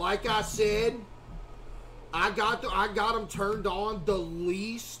 again, like I said, I got them turned on the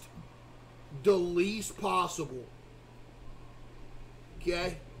least possible.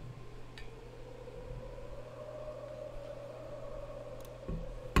 Okay.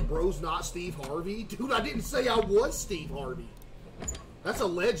 Bro's not Steve Harvey. Dude, I didn't say I was Steve Harvey. That's a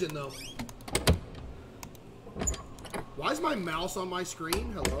legend, though. Why is my mouse on my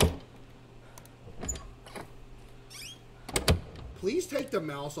screen? Hello? Please take the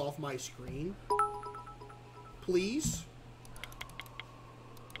mouse off my screen. Please.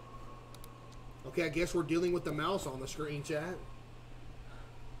 Okay, I guess we're dealing with the mouse on the screen, chat.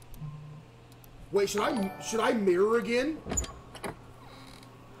 Wait, should I mirror again?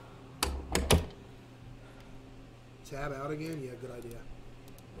 Tab out again? Yeah, good idea.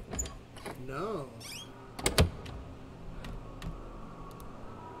 No.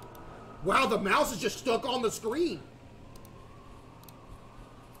 Wow, the mouse is just stuck on the screen.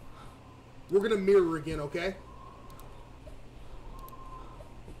 We're gonna mirror again, okay?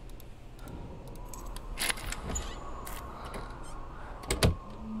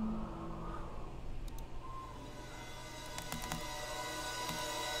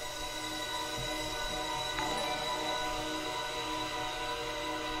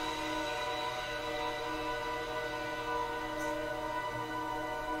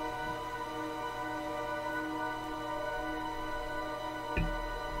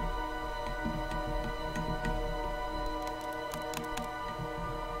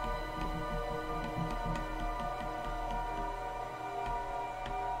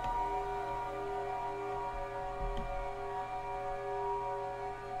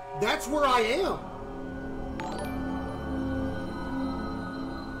 That's where I am.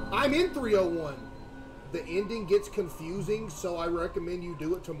 I'm in 301. The ending gets confusing, so I recommend you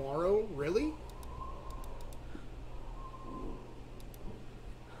do it tomorrow. Really?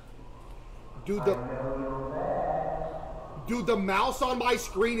 Dude, the mouse on my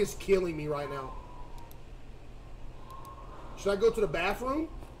screen is killing me right now. Should I go to the bathroom?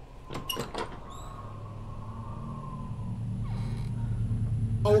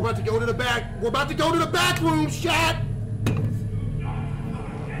 Oh, we're about to go to the back. We're about to go to the back rooms, chat.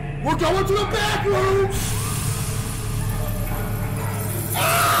 We're going to the back rooms.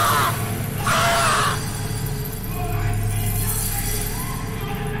 Ah! Ah!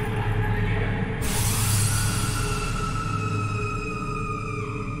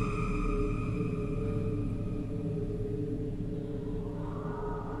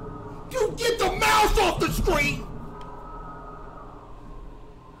 Dude, get the mouse off the screen.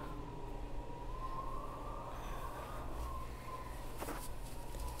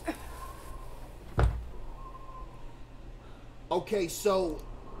 Okay, so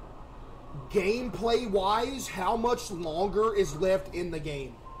gameplay-wise, how much longer is left in the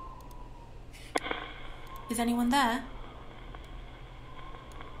game? Is anyone there?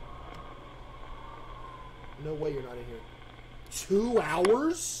 No way you're not in here. 2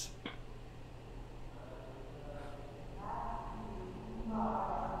 hours?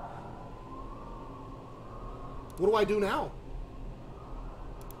 What do I do now?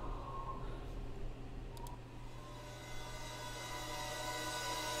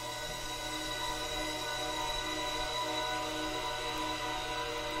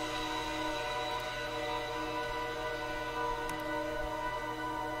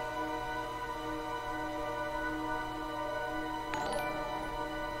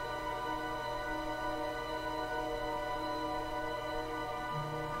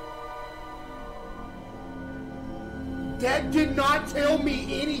 That did not tell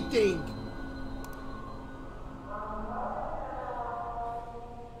me anything.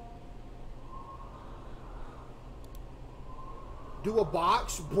 Do a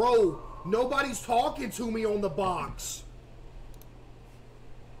box? Bro, nobody's talking to me on the box.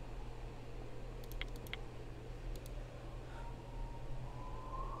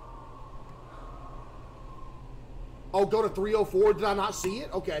 Oh, go to 304. Did I not see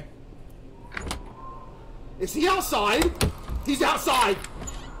it? Okay. Is he outside? He's outside.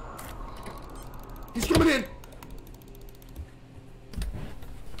 He's coming in.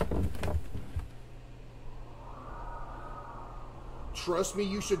 Trust me,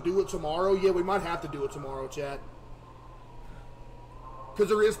 you should do it tomorrow. Yeah, we might have to do it tomorrow, chat. Because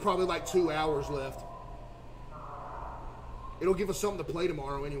there is probably like 2 hours left. It'll give us something to play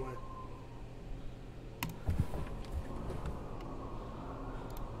tomorrow anyway.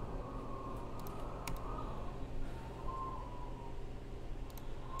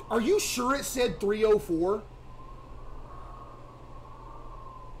 Are you sure it said 304?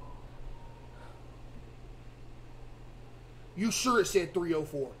 You sure it said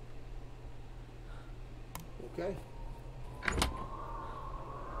 304? Okay.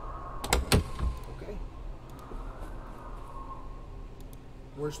 Okay.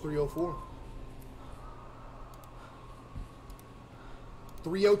 Where's 304?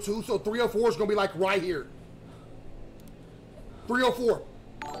 302, so 304 is going to be like right here. 304.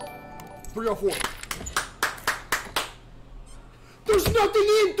 304. There's nothing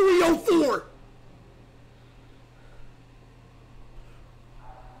in 304.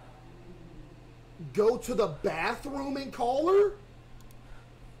 Go to the bathroom and call her?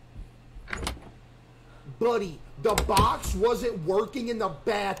 Buddy, the box wasn't working in the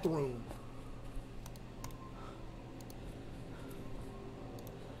bathroom.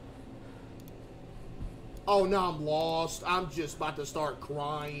 Oh, now I'm lost. I'm just about to start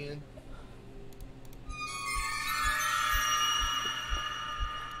crying.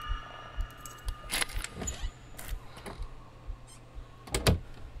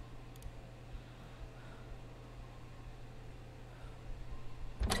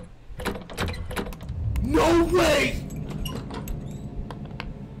 No way!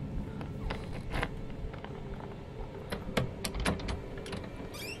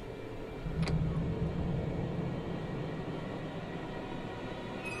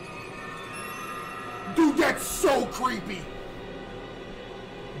 Dude, that's so creepy.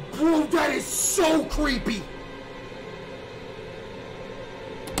 Bro, that is so creepy.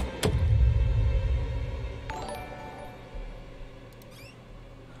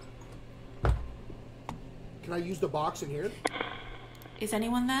 Can I use the box in here? Is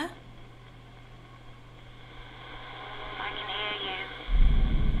anyone there? I can hear you.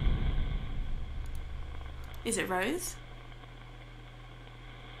 Is it Rose?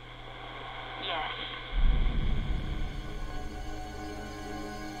 Yes.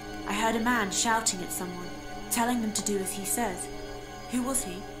 I heard a man shouting at someone, telling them to do as he says. Who was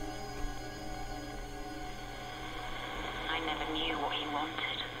he? I never knew what he wanted.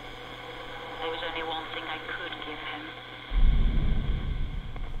 There was only one thing I could give him.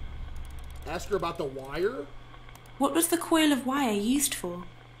 Ask her about the wire? What was the coil of wire used for?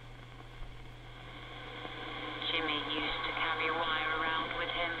 Jimmy used to carry wire around with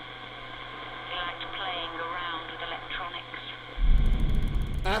him. He liked playing around with electronics.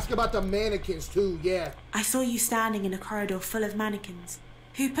 Ask about the mannequins too, yeah. I saw you standing in a corridor full of mannequins.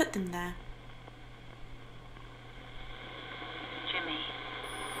 Who put them there? Jimmy.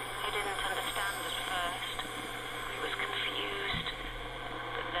 I didn't understand at first. I was confused.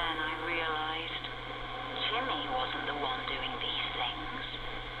 But then I realized Jimmy wasn't the one doing these things.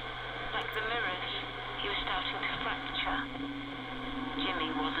 Like the mirrors, he was starting to fracture. Jimmy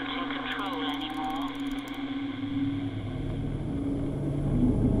wasn't in control anymore.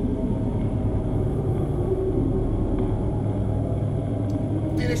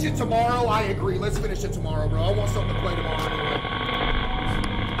 Finish it tomorrow? I agree. Let's finish it tomorrow, bro. I want something to play tomorrow anyway.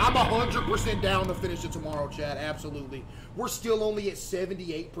 I'm 100% down to finish it tomorrow, Chad. Absolutely. We're still only at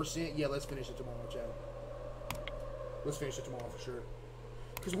 78%. Yeah, let's finish it tomorrow, Chad. Let's finish it tomorrow for sure.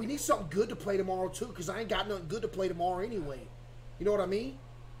 Because we need something good to play tomorrow, too. Because I ain't got nothing good to play tomorrow anyway. You know what I mean?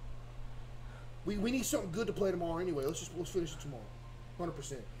 We need something good to play tomorrow anyway. Let's finish it tomorrow.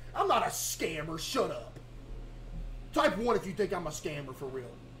 100%. I'm not a scammer. Shut up. Type 1 if you think I'm a scammer for real.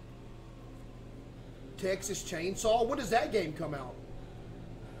 Texas Chainsaw? When does that game come out?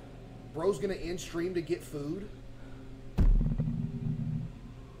 Bro's gonna end stream to get food?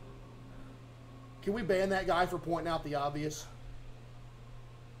 Can we ban that guy for pointing out the obvious?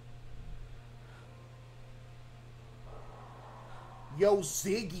 Yo,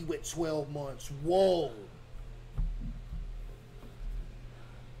 Ziggy with 12 months. Whoa.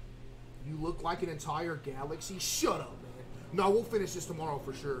 You look like an entire galaxy? Shut up, man. No, we'll finish this tomorrow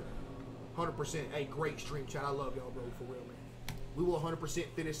for sure. 100%. Hey, great stream, chat. I love y'all, bro, for real, man. We will 100%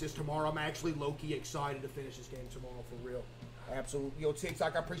 finish this tomorrow. I'm actually low-key excited to finish this game tomorrow, for real. Absolutely. Yo,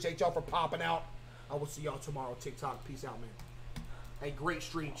 TikTok, I appreciate y'all for popping out. I will see y'all tomorrow. TikTok, peace out, man. Hey, great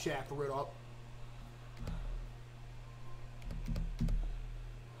stream, chat, for real.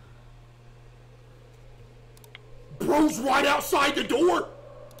 Bro's right outside the door.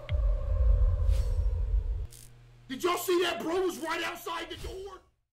 Did y'all see that? Bro was right outside the door.